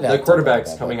 the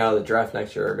quarterbacks coming out of the draft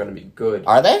next year are going to be good.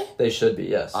 Are they? They should be,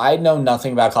 yes. I know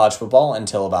nothing about college football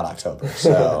until about October,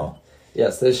 so...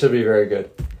 Yes, they should be very good.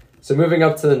 So moving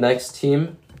up to the next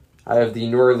team, I have the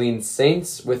New Orleans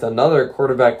Saints with another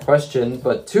quarterback question,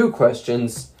 but two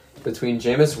questions between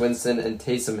Jameis Winston and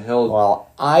Taysom Hill.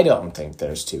 Well, I don't think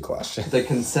there's two questions. The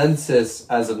consensus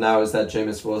as of now is that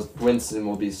Jameis Winston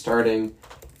will be starting,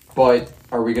 but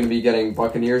are we going to be getting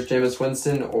Buccaneers Jameis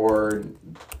Winston or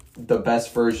the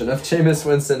best version of Jameis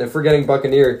Winston? If we're getting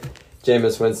Buccaneer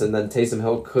Jameis Winston, then Taysom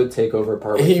Hill could take over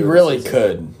partway through. He really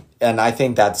could, and I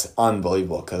think that's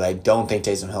unbelievable because I don't think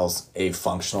Taysom Hill's a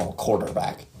functional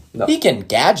quarterback. No. He can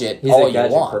gadget all you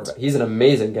want. He's an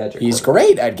amazing gadget He's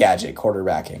great at gadget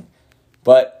quarterbacking.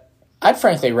 But I'd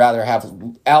frankly rather have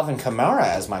Alvin Kamara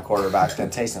as my quarterback than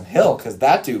Taysom Hill because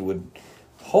that dude would...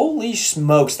 Holy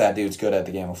smokes, that dude's good at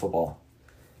the game of football.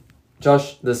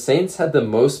 Josh, the Saints had the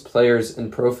most players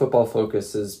in Pro Football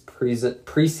Focus's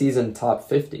preseason top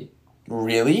 50.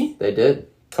 Really? They did.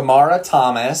 Kamara,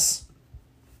 Thomas,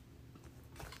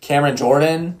 Cameron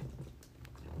Jordan,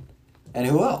 and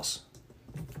who else?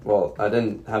 Well, I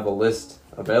didn't have a list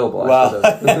available. Well,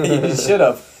 you should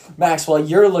have. Max, while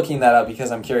you're looking that up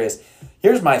because I'm curious,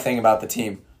 here's my thing about the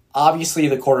team. Obviously,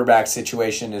 the quarterback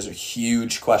situation is a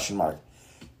huge question mark.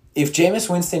 If Jameis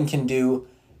Winston can do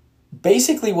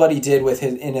basically what he did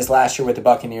in his last year with the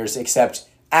Buccaneers, except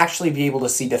actually be able to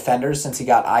see defenders since he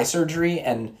got eye surgery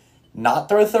and not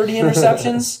throw 30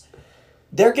 interceptions,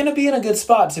 they're going to be in a good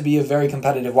spot to be a very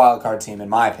competitive wildcard team, in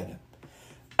my opinion.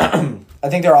 I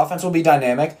think their offense will be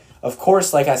dynamic. Of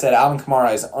course, like I said, Alvin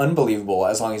Kamara is unbelievable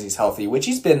as long as he's healthy, which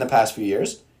he's been the past few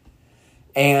years.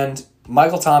 And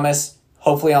Michael Thomas,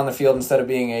 hopefully on the field instead of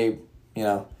being a,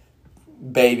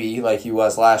 baby like he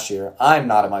was last year. I'm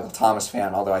not a Michael Thomas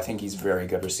fan, although I think he's a very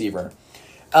good receiver.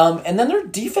 And then their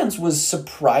defense was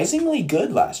surprisingly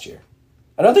good last year.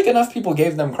 I don't think enough people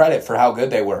gave them credit for how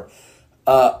good they were.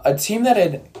 A team that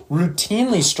had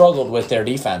routinely struggled with their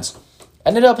defense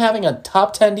ended up having a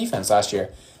top 10 defense last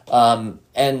year.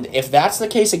 And if that's the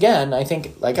case again, I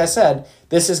think, like I said,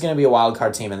 this is going to be a wild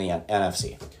card team in the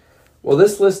NFC. Well,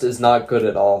 this list is not good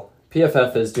at all.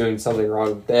 PFF is doing something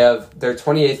wrong. They have their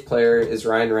 28th player is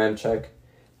Ryan Ramczyk,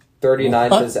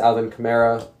 39th is Alvin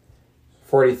Kamara,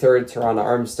 43rd Teron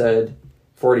Armstead,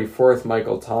 44th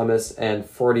Michael Thomas, and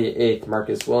 48th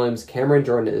Marcus Williams. Cameron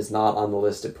Jordan is not on the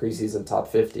list of preseason top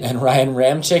 50. And Ryan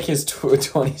Ramczyk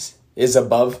is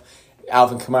above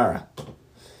Alvin Kamara.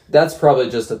 That's probably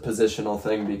just a positional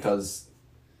thing because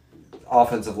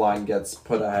offensive line gets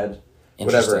put ahead,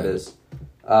 whatever it is.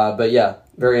 But yeah,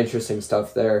 very interesting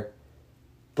stuff there.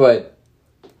 But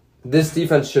this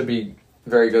defense should be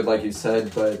very good, like you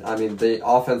said. But, I mean, the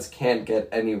offense can't get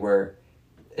anywhere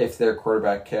if their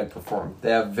quarterback can't perform.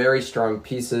 They have very strong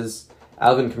pieces.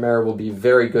 Alvin Kamara will be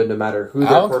very good no matter who their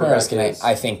quarterback is. Alvin Kamara's going to,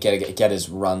 I think, get his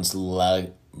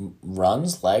legged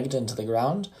into the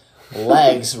ground?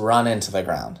 Legs run into the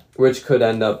ground. Which could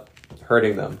end up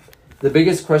hurting them. The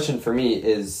biggest question for me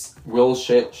is, will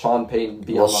Sean Payton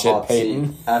be on the hot seat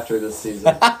after this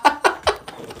season?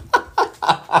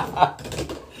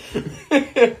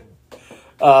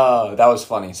 That was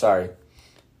funny. Sorry.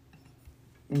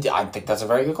 I think that's a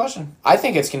very good question. I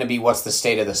think it's going to be what's the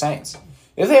state of the Saints.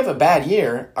 If they have a bad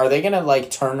year, are they going to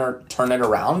turn it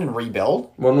around and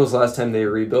rebuild? When was the last time they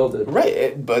rebuilt it?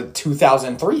 Right, but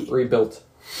 2003. Rebuilt.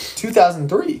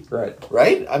 2003.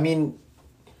 Right? I mean,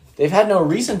 they've had no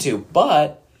reason to,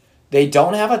 but they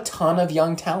don't have a ton of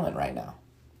young talent right now.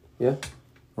 Yeah.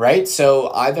 Right?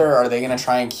 So either are they going to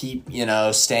try and keep,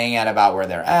 staying at about where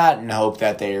they're at and hope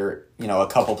that they're, a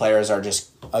couple players are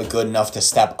just good enough to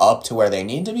step up to where they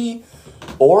need to be?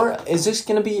 Or is this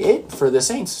going to be it for the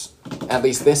Saints? At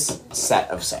least this set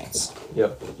of Saints.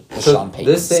 Yep. The So Sean Payton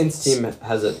this Saints Saints. team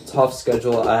has a tough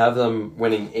schedule. I have them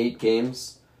winning 8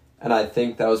 games, and I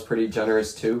think that was pretty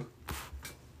generous too.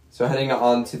 So heading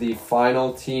on to the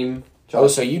final team. Oh,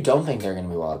 so you don't think they're going to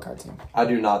be a wild card team? I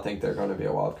do not think they're going to be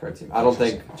a wild card team. I don't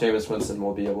think Jameis Winston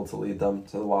will be able to lead them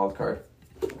to the wild card.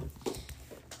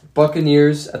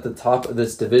 Buccaneers at the top of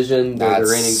this division. They're That's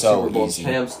the reigning so Super Bowl easy.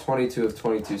 champs. 22 of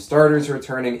 22 starters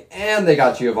returning, and they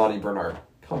got Giovanni Bernard.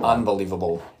 Come on.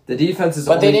 Unbelievable. The defense is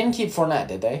But only... they didn't keep Fournette,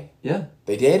 did they? Yeah.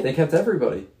 They did? They kept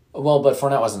everybody. Well, but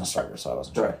Fournette wasn't a starter, so I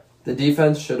wasn't sure. Right. The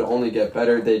defense should only get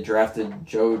better. They drafted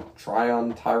Joe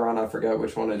Tyron, I forget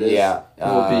which one it is. Yeah, Who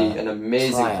will be an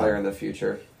amazing Tryon. player in the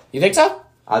future. You think so?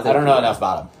 I don't know enough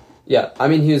about him. Yeah, I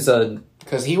mean, he's a...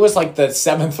 Because he was like the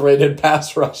 7th rated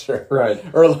pass rusher. Right.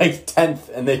 Or like 10th,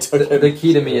 and they took him. The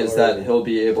key to me is that he'll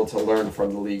be able to learn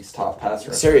from the league's top pass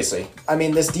rusher. Seriously. I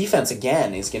mean, this defense,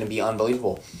 again, is going to be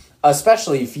unbelievable.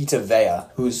 Especially Vita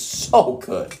Vea, who's so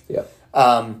good. Yeah.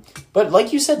 But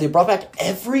like you said, they brought back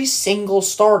every single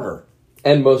starter.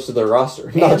 And most of their roster.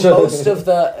 And most of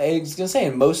the, I was going to say,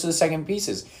 most of the second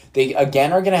pieces. They,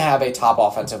 again, are going to have a top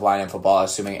offensive line in football,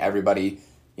 assuming everybody,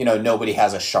 nobody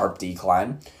has a sharp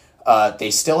decline.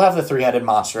 They still have the three-headed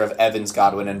monster of Evans,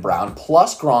 Godwin, and Brown,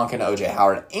 plus Gronk and O.J.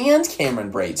 Howard, and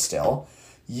Cameron Braid still.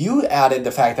 You added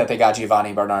the fact that they got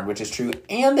Giovanni Bernard, which is true,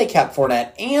 and they kept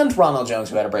Fournette and Ronald Jones,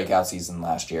 who had a breakout season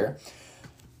last year.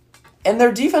 And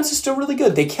their defense is still really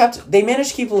good. They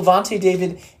managed to keep Levante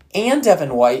David and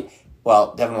Devin White.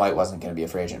 Well, Devin White wasn't going to be a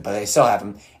free agent, but they still have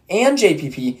him. And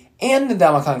JPP, and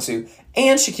Ndamukong Suh,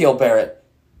 and Shaquille Barrett.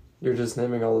 You're just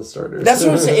naming all the starters. That's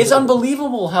what I'm saying. It's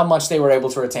unbelievable how much they were able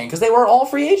to retain, because they were all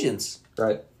free agents.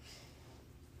 Right.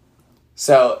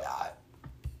 So,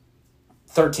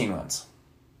 13 wins.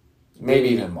 Maybe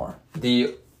even more.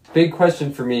 The big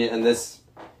question for me, and this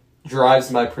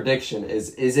drives my prediction,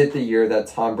 is it the year that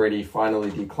Tom Brady finally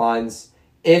declines?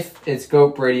 If it's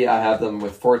GOAT Brady, I have them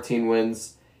with 14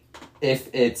 wins.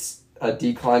 If it's a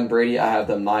decline Brady, I have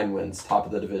them 9 wins, top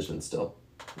of the division still.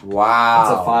 Wow.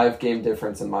 It's a 5-game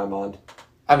difference in my mind.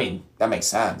 I mean, that makes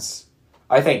sense.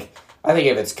 I think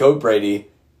if it's GOAT Brady,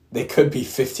 they could be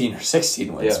 15 or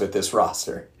 16 wins with this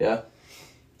roster. Yeah.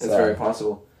 It's very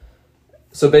possible.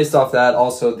 So based off that,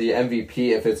 also the MVP,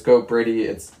 if it's GOAT Brady,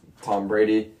 it's Tom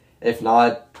Brady. If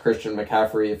not, Christian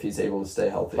McCaffrey, if he's able to stay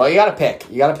healthy. Well, you got to pick.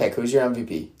 Who's your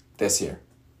MVP this year?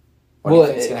 What do you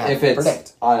think is going to happen? If it's,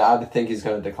 predict. I think he's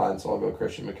going to decline, so I'll go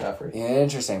Christian McCaffrey. Yeah,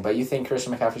 interesting. But you think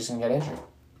Christian McCaffrey's going to get injured?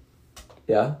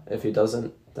 Yeah, if he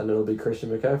doesn't, then it'll be Christian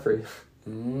McCaffrey.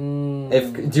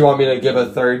 Do you want me to give a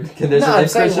third condition? No, I'm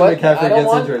if saying Christian McCaffrey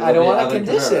gets injured, I don't want a Alvin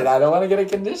condition. Kamara. I don't want to get a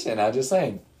condition. I'm just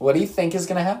saying. What do you think is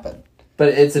going to happen? But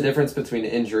it's a difference between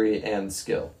injury and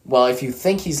skill. Well, if you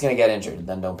think he's going to get injured,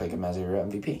 then don't pick him as your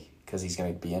MVP because he's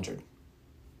going to be injured.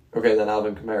 Okay, then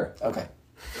Alvin Kamara. Okay.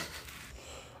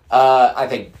 I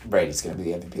think Brady's going to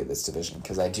be the MVP of this division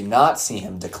because I do not see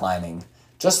him declining,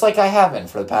 just like I haven't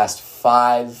for the past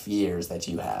 5 years that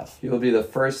you have. He will be the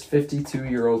first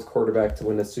 52-year-old quarterback to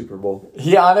win a Super Bowl.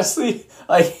 He honestly,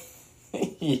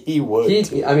 he would.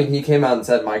 He came out and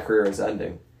said, my career is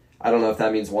ending. I don't know if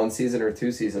that means 1 season or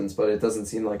 2 seasons, but it doesn't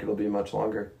seem like it'll be much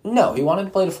longer. No, he wanted to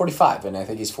play to 45, and I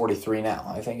think he's 43 now.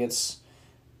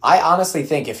 I honestly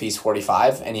think if he's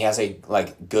 45 and he has a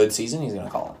good season, he's going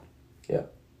to call it. Yeah.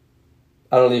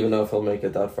 I don't even know if he'll make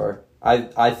it that far.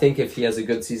 I think if he has a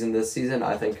good season this season,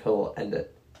 I think he'll end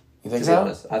it. You think to so? be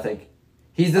honest, I think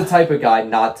he's the type of guy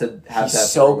not to have He's that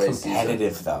so throwaway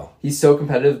competitive, season. though. He's so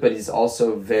competitive, but he's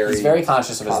also very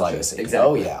conscious of his legacy.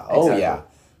 Exactly. Oh, yeah.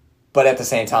 But at the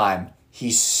same time,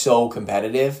 he's so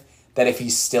competitive that if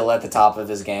he's still at the top of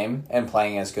his game and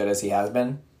playing as good as he has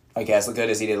been, as good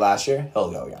as he did last year,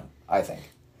 he'll go young, I think.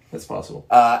 That's possible.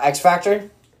 X Factor?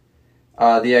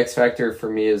 The X Factor for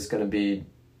me is going to be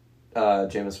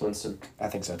Jameis Winston. I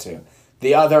think so, too.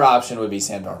 The other option would be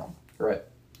Sam Darnold. Right.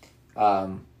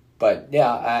 But,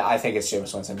 yeah, I think it's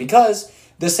Jameis Winston because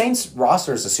the Saints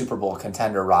roster is a Super Bowl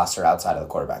contender roster outside of the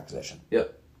quarterback position.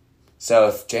 Yep. So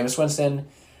if Jameis Winston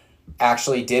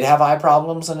actually did have eye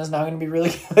problems and is now going to be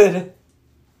really good,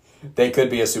 they could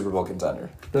be a Super Bowl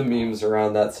contender. The memes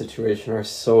around that situation are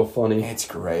so funny. It's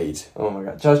great. Oh my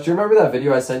god. Josh, do you remember that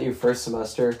video I sent you first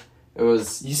semester? It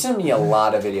was... You sent me a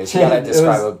lot of videos. You gotta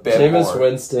describe a bit Jameis more.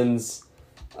 Winston's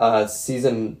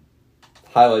season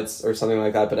highlights or something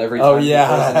like that, but every time he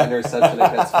throws an interception,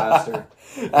 it gets faster.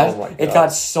 Oh my god. It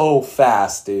got so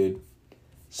fast, dude.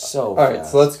 So fast. Alright,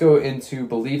 so let's go into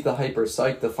Believe the Hype or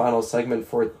Psych, the final segment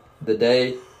for the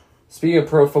day. Speaking of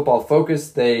Pro Football Focus,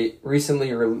 they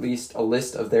recently released a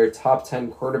list of their top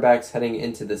 10 quarterbacks heading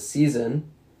into the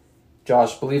season.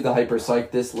 Josh, believe the hyper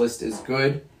psych. This list is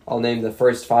good. I'll name the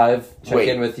first 5, check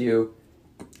in with you,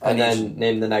 and then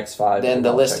name the next 5. Then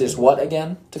the list is what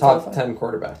again? Top 10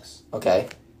 quarterbacks. Okay.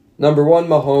 Number 1,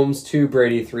 Mahomes. 2,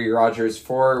 Brady. 3, Rodgers.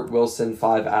 4, Wilson.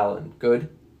 5, Allen. Good?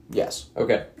 Yes.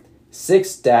 Okay.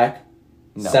 6, Dak.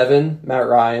 No. 7, Matt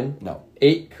Ryan. No.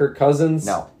 8, Kirk Cousins.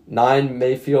 No. 9,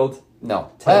 Mayfield.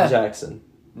 No. 10, Jackson.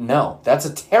 No. That's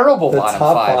a terrible The bottom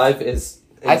top 5. 5 is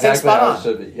I think exactly spot how on. it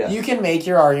should be. Yeah. You can make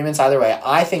your arguments either way.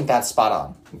 I think that's spot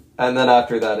on. And then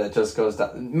after that, it just goes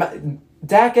down.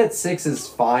 Dak at 6 is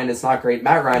fine. It's not great.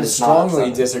 Matt Ryan is not at Strongly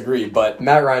 7. disagree, but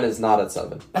Matt Ryan is not at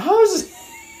 7. how is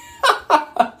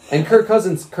And Kirk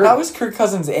Cousins. how is Kirk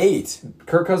Cousins 8?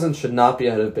 Kirk Cousins should not be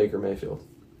ahead of Baker Mayfield.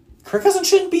 Kirk Cousins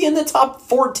shouldn't be in the top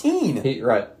 14.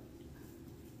 Right.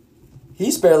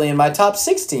 He's barely in my top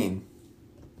 16.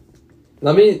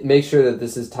 Let me make sure that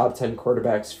this is top 10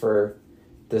 quarterbacks for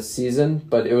this season,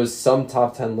 but it was some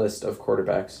top 10 list of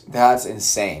quarterbacks. That's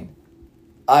insane.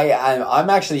 I'm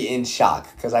actually in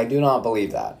shock because I do not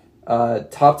believe that.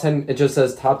 Top 10, it just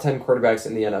says top 10 quarterbacks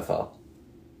in the NFL.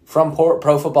 From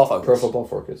Pro Football Focus. Pro Football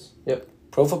Focus. Yep.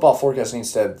 Pro Football Focus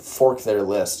needs to fork their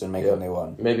list and make a new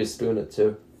one. Maybe spoon it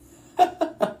too.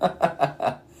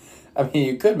 I mean,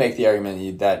 you could make the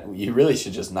argument that you really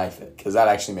should just knife it because that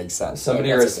actually makes sense. Somebody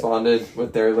So that's responded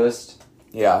with their list.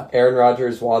 okay. Yeah. Aaron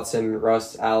Rodgers, Watson,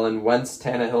 Russ, Allen, Wentz,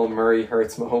 Tannehill, Murray,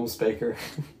 Hurts, Mahomes, Baker.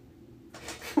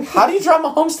 How do you drop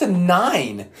Mahomes to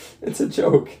 9? It's a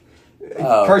joke.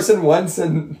 Oh. Carson Wentz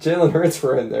and Jalen Hurts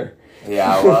were in there.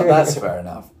 Yeah, well, that's fair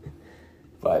enough.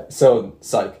 But So,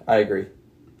 psych. I agree.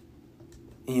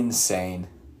 insane.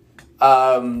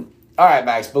 All right,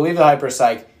 Max. Believe the hyper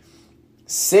psych.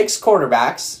 6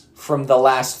 quarterbacks from the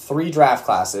last 3 draft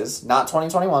classes, not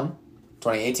 2021,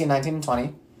 2018, 19, and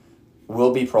 20,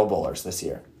 will be Pro Bowlers this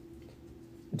year.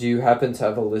 Do you happen to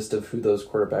have a list of who those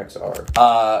quarterbacks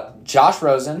are? Josh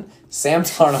Rosen, Sam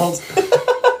Darnold,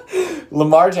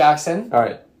 Lamar Jackson, All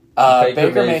right.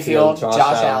 Baker Mayfield,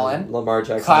 Josh Allen, Lamar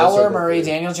Jackson. Those are Kyler the Murray, 3.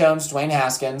 Daniel Jones, Dwayne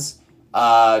Haskins,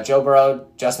 Joe Burrow,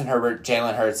 Justin Herbert,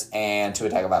 Jalen Hurts, and Tua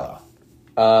Tagovailoa.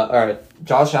 All right.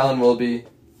 Josh Allen will be.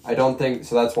 I don't think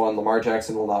so. That's one. Lamar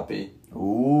Jackson will not be.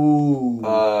 Ooh.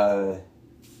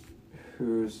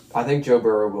 I think Joe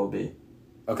Burrow will be.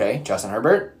 Okay, Justin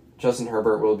Herbert, Justin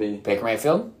Herbert will be. Baker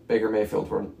Mayfield. Baker Mayfield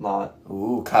will not.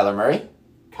 Ooh, Kyler Murray.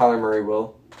 Kyler Murray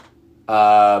will.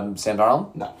 Sam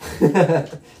Darnold. No.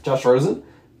 Josh Rosen?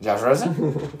 Josh Rosen.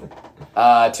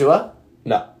 Tua.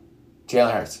 No.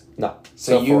 Jalen Hurts. No.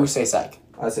 So you 4. say psych.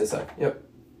 I say so. Yep.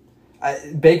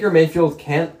 Baker Mayfield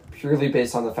can't purely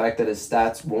based on the fact that his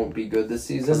stats won't be good this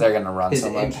season. Because they're going to run His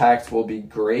so much. impact will be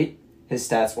great. His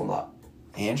stats will not.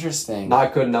 Interesting.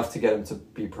 Not good enough to get him to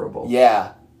be Pro Bowl.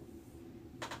 Yeah.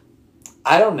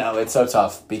 I don't know. It's so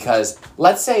tough because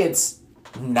let's say it's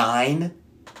 9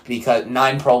 because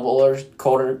 9 Pro Bowlers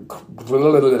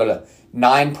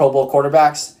 9 Pro Bowl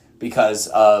quarterbacks because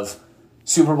of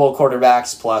Super Bowl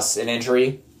quarterbacks plus an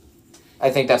injury.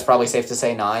 I think that's probably safe to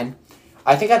say 9.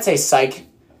 I think I'd say psych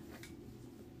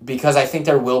because I think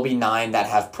there will be 9 that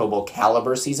have Pro Bowl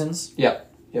caliber seasons. Yep.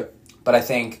 But I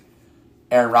think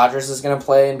Aaron Rodgers is going to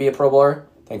play and be a Pro Bowler.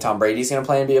 I think Tom Brady's going to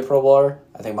play and be a Pro Bowler.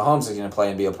 I think Mahomes is going to play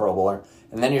and be a Pro Bowler.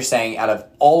 And then you're saying out of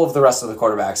all of the rest of the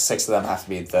quarterbacks, 6 of them have to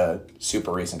be the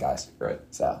super recent guys. Right.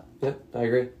 So Yep, I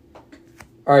agree.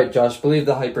 All right, Josh, believe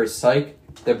the hyper psych.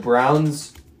 The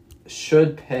Browns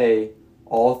should pay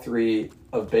all 3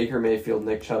 of Baker Mayfield,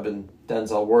 Nick Chubb, and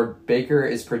Denzel Ward. Baker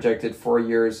is projected 4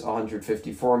 years,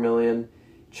 $154 million.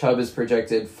 Chubb is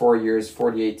projected 4 years,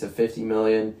 $48 to $50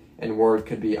 million. And Ward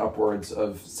could be upwards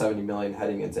of $70 million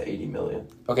heading into $80 million.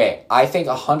 okay, I think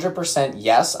 100%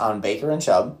 yes on Baker and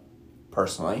Chubb,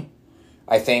 personally.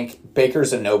 I think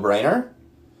Baker's a no-brainer,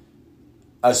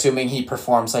 assuming he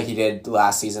performs like he did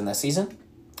last season, this season.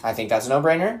 I think that's a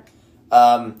no-brainer.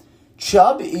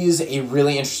 Chubb is a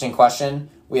really interesting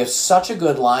question. We have such a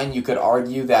good line, you could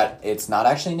argue that it's not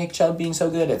actually Nick Chubb being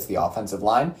so good, it's the offensive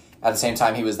line. At the same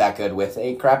time, he was that good with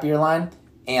a crappier line,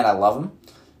 and I love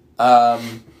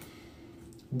him.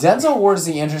 Denzel Ward is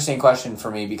the interesting question for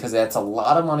me because that's a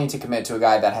lot of money to commit to a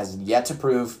guy that has yet to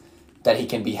prove that he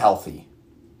can be healthy.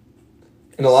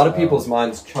 In a lot of people's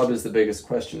minds, Chubb is the biggest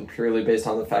question, purely based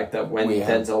on the fact that when Yeah.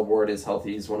 Denzel Ward is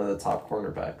healthy, he's one of the top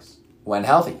cornerbacks. When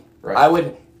healthy. Right. I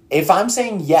would, if I'm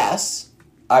saying yes,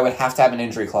 I would have to have an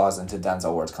injury clause into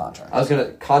Denzel Ward's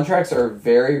contract. Contracts are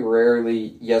very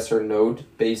rarely yes or no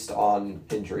based on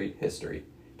injury history.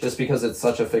 Just because it's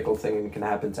such a fickle thing and can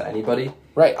happen to anybody.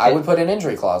 Right, I would put an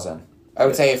injury clause in. I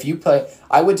would say if you play,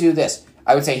 I would do this.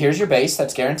 I would say here's your base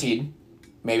that's guaranteed.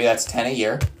 Maybe that's 10 a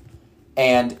year.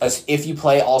 And if you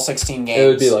play all 16 games... It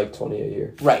would be like 20 a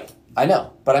year. Right. I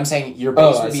know. But I'm saying your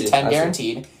base would be 10 I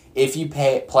guaranteed. If you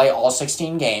play all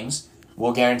 16 games,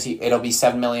 we'll guarantee it'll be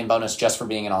 $7 million bonus just for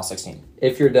being in all 16.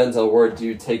 If you're Denzel Ward, do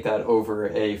you take that over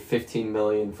a $15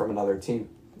 million from another team?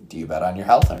 Do you bet on your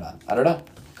health or not? I don't know.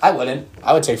 I wouldn't.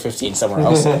 I would take 15 somewhere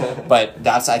else. But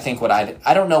that's, I think, what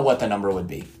I don't know what the number would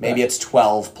be. Maybe it's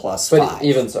 12 plus 5. But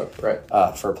even so,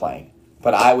 right. For playing.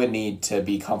 But I would need to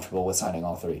be comfortable with signing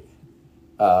all 3.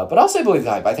 But I'll say believe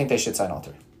the hype. I think they should sign all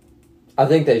 3. I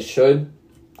think they should.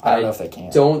 I don't know if they can.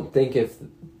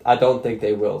 I don't think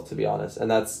they will, to be honest.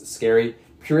 And that's scary,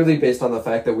 purely based on the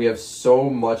fact that we have so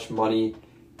much money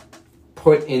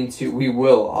put into,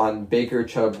 on Baker,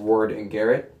 Chubb, Ward, and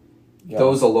Garrett. Yeah.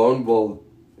 Those alone will,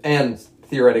 and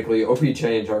theoretically OBJ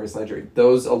and Jarvis Landry,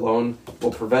 those alone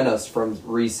will prevent us from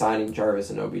re-signing Jarvis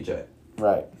and OBJ.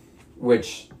 Right.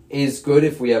 Which is good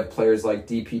if we have players like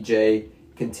DPJ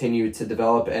continue to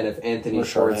develop, and if Anthony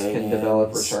Schwartz can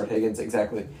develop, Rashard Higgins,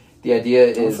 exactly. The idea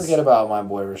is... Don't forget about my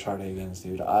boy Rashard Higgins,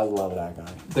 dude. I love that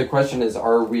guy. The question is,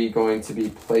 are we going to be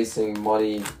placing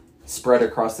money spread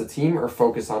across the team or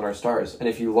focus on our stars? And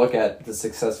if you look at the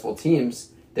successful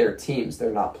teams, they're teams,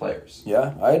 they're not players.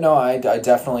 Yeah, I know. I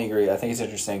definitely agree. I think it's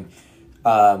interesting.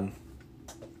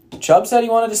 Chubb said he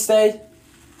wanted to stay.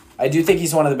 I do think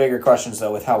he's one of the bigger questions,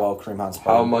 though, with how well Kareem Hunt's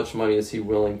playing. How much money is he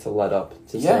willing to let up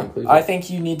to stay in Cleveland? I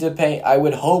think you need to pay. I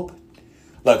would hope.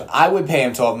 Look, I would pay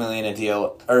him $12 million a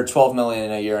deal or $12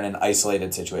 million a year in an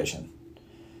isolated situation.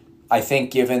 I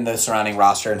think, given the surrounding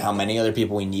roster and how many other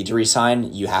people we need to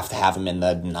re-sign, you have to have him in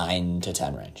the 9 to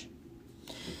 10 range.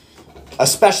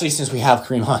 Especially since we have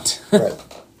Kareem Hunt.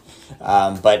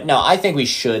 Right. But no, I think we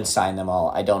should sign them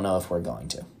all. I don't know if we're going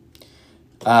to.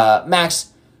 Max.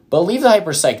 Believe the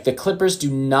hyper psych. The Clippers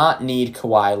do not need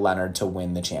Kawhi Leonard to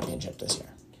win the championship this year.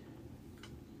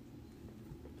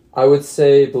 I would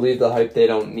say believe the hype they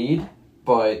don't need,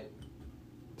 but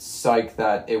psych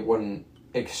that it wouldn't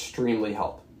extremely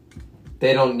help.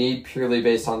 They don't need purely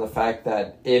based on the fact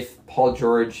that if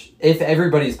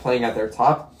everybody's playing at their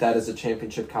top, that is a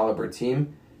championship caliber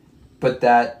team, but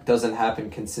that doesn't happen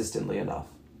consistently enough.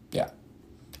 Yeah.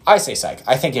 I say psych.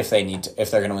 I think if they're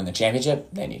going to win the championship,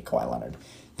 they need Kawhi Leonard.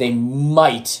 They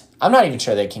might. I'm not even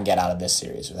sure they can get out of this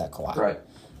series without Kawhi. Right.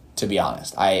 To be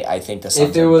honest, I think the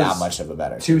Suns are that much of a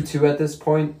better 2-2 at this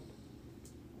point.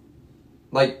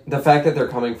 Like, the fact that they're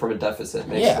coming from a deficit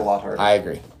makes it a lot harder. I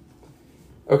agree.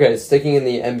 Okay, sticking in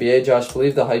the NBA, Josh,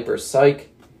 believe the hype or psych.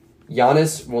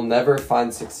 Giannis will never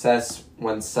find success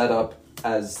when set up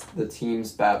as the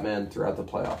team's Batman throughout the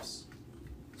playoffs.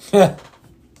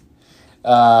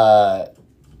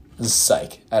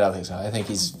 Psych. I don't think so. I think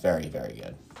he's very, very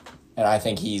good. And I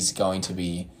think he's going to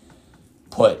be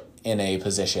put in a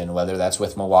position, whether that's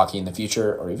with Milwaukee in the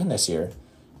future or even this year.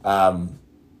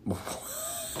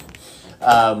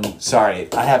 Sorry,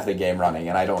 I have the game running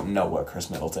and I don't know what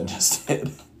Chris Middleton just did.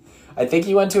 I think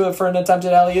he went to it for an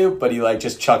attempted alley-oop, but he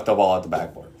just chucked the ball at the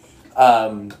backboard.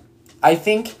 I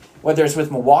think whether it's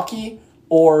with Milwaukee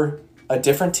or a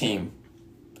different team,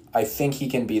 I think he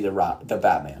can be the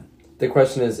Batman. The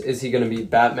question is he going to be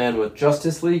Batman with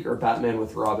Justice League or Batman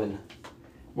with Robin?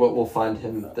 What will find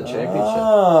him the championship?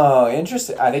 Oh,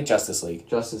 interesting. I think Justice League.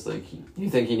 Justice League. You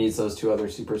think he needs those 2 other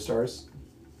superstars?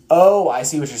 Oh, I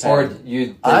see what you're saying. Or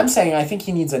you? I'm saying I think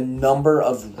he needs a number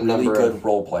of really good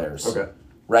role players. Okay.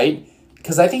 Right?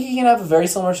 Because I think he can have a very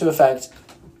similar to effect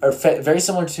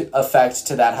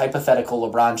to that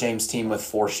hypothetical LeBron James team with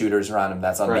 4 shooters around him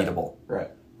that's unbeatable.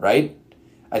 Right?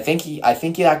 I think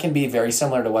that can be very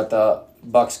similar to what the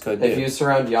Bucks could do. If you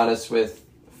surround Giannis with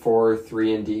 4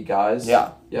 3-and-D guys.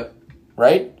 Yeah. Yep.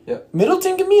 Right? Yep.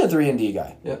 Middleton can be a 3-and-D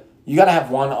guy. Yep. You got to have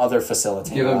one other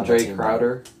facilitator. Give him Jay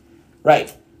Crowder.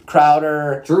 Right.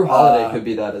 Crowder. Drew Holiday could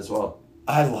be that as well.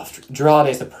 I love Drew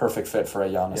Holiday's the perfect fit for a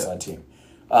Giannis-led team.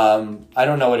 I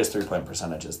don't know what his 3-point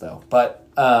percentage is, though. But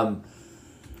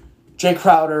Jay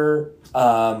Crowder,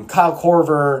 Kyle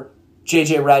Korver,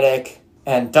 J.J. Redick,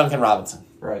 and Duncan Robinson.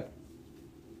 Right.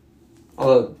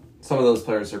 Although some of those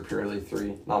players are purely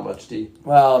 3, not much D.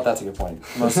 Well, that's a good point.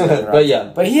 Most of them But yeah.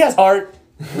 But he has heart.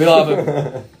 We love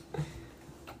him.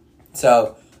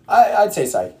 So, I'd say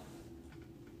psych.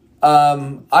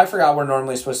 I forgot we're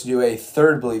normally supposed to do a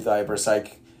third Believe the Hype or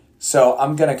Psych. So,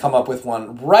 I'm going to come up with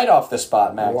one right off the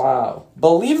spot, Max. Wow.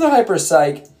 Believe the Hype or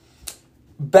Psych.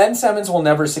 Ben Simmons will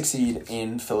never succeed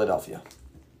in Philadelphia.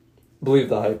 Believe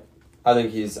the hype. I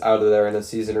think he's out of there in a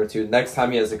season or 2. Next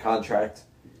time he has a contract,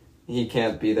 he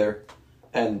can't be there.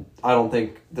 And I don't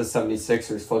think the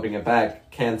 76ers flipping it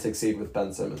back can succeed with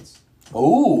Ben Simmons.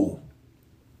 Ooh.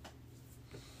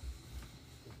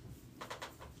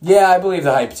 Yeah, I believe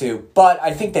the hype too. But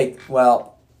I think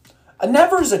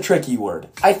never is a tricky word.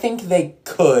 I think they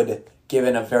could,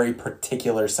 given a very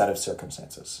particular set of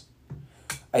circumstances.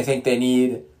 I think they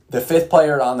need the fifth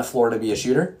player on the floor to be a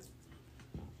shooter.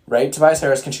 Right? Tobias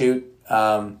Harris can shoot. Who's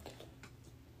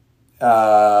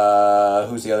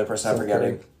the other person I'm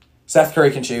forgetting? Curry. Seth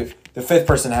Curry can shoot. The fifth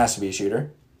person has to be a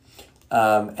shooter.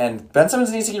 And Ben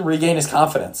Simmons needs to regain his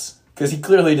confidence because he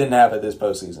clearly didn't have it this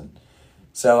postseason.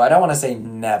 So I don't want to say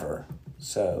never.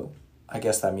 So I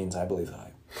guess that means I believe the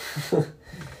hype.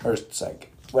 Or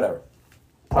psych. Whatever.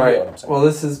 All right. Well,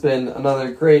 this has been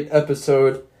another great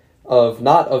episode of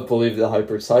not of Believe the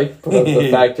Hype or Psych, but of the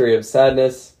Factory of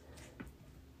Sadness.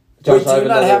 Josh, wait, do you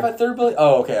not have a third belief?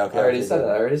 Oh, okay. I already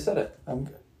said it. I'm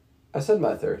good. I said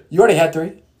my third. You already had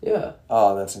three? Yeah.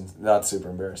 Oh, that's super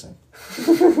embarrassing.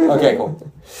 Okay,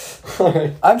 cool. All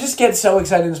right. I'm just getting so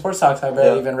excited in sports talks. I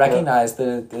barely even recognize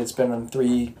that it's been on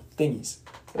three thingies.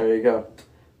 There you go.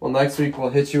 Well, next week we'll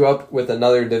hit you up with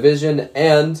another division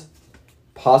and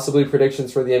possibly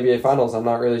predictions for the NBA Finals. I'm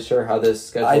not really sure how this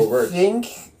schedule works. I think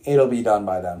it'll be done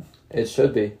by then. It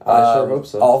should be. I sure hope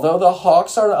so. Although the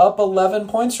Hawks are up 11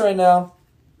 points right now.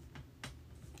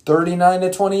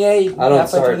 39-28. I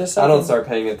don't start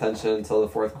paying attention until the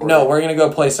fourth quarter. No, we're going to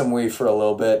go play some Wii for a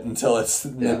little bit until it's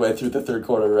midway through the third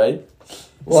quarter, right?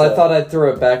 Well, I thought I'd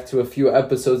throw it back to a few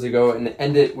episodes ago and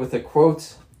end it with a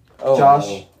quote. Oh, Josh,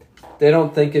 no. They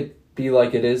don't think it be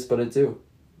like it is, but it do.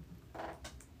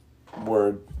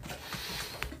 Word.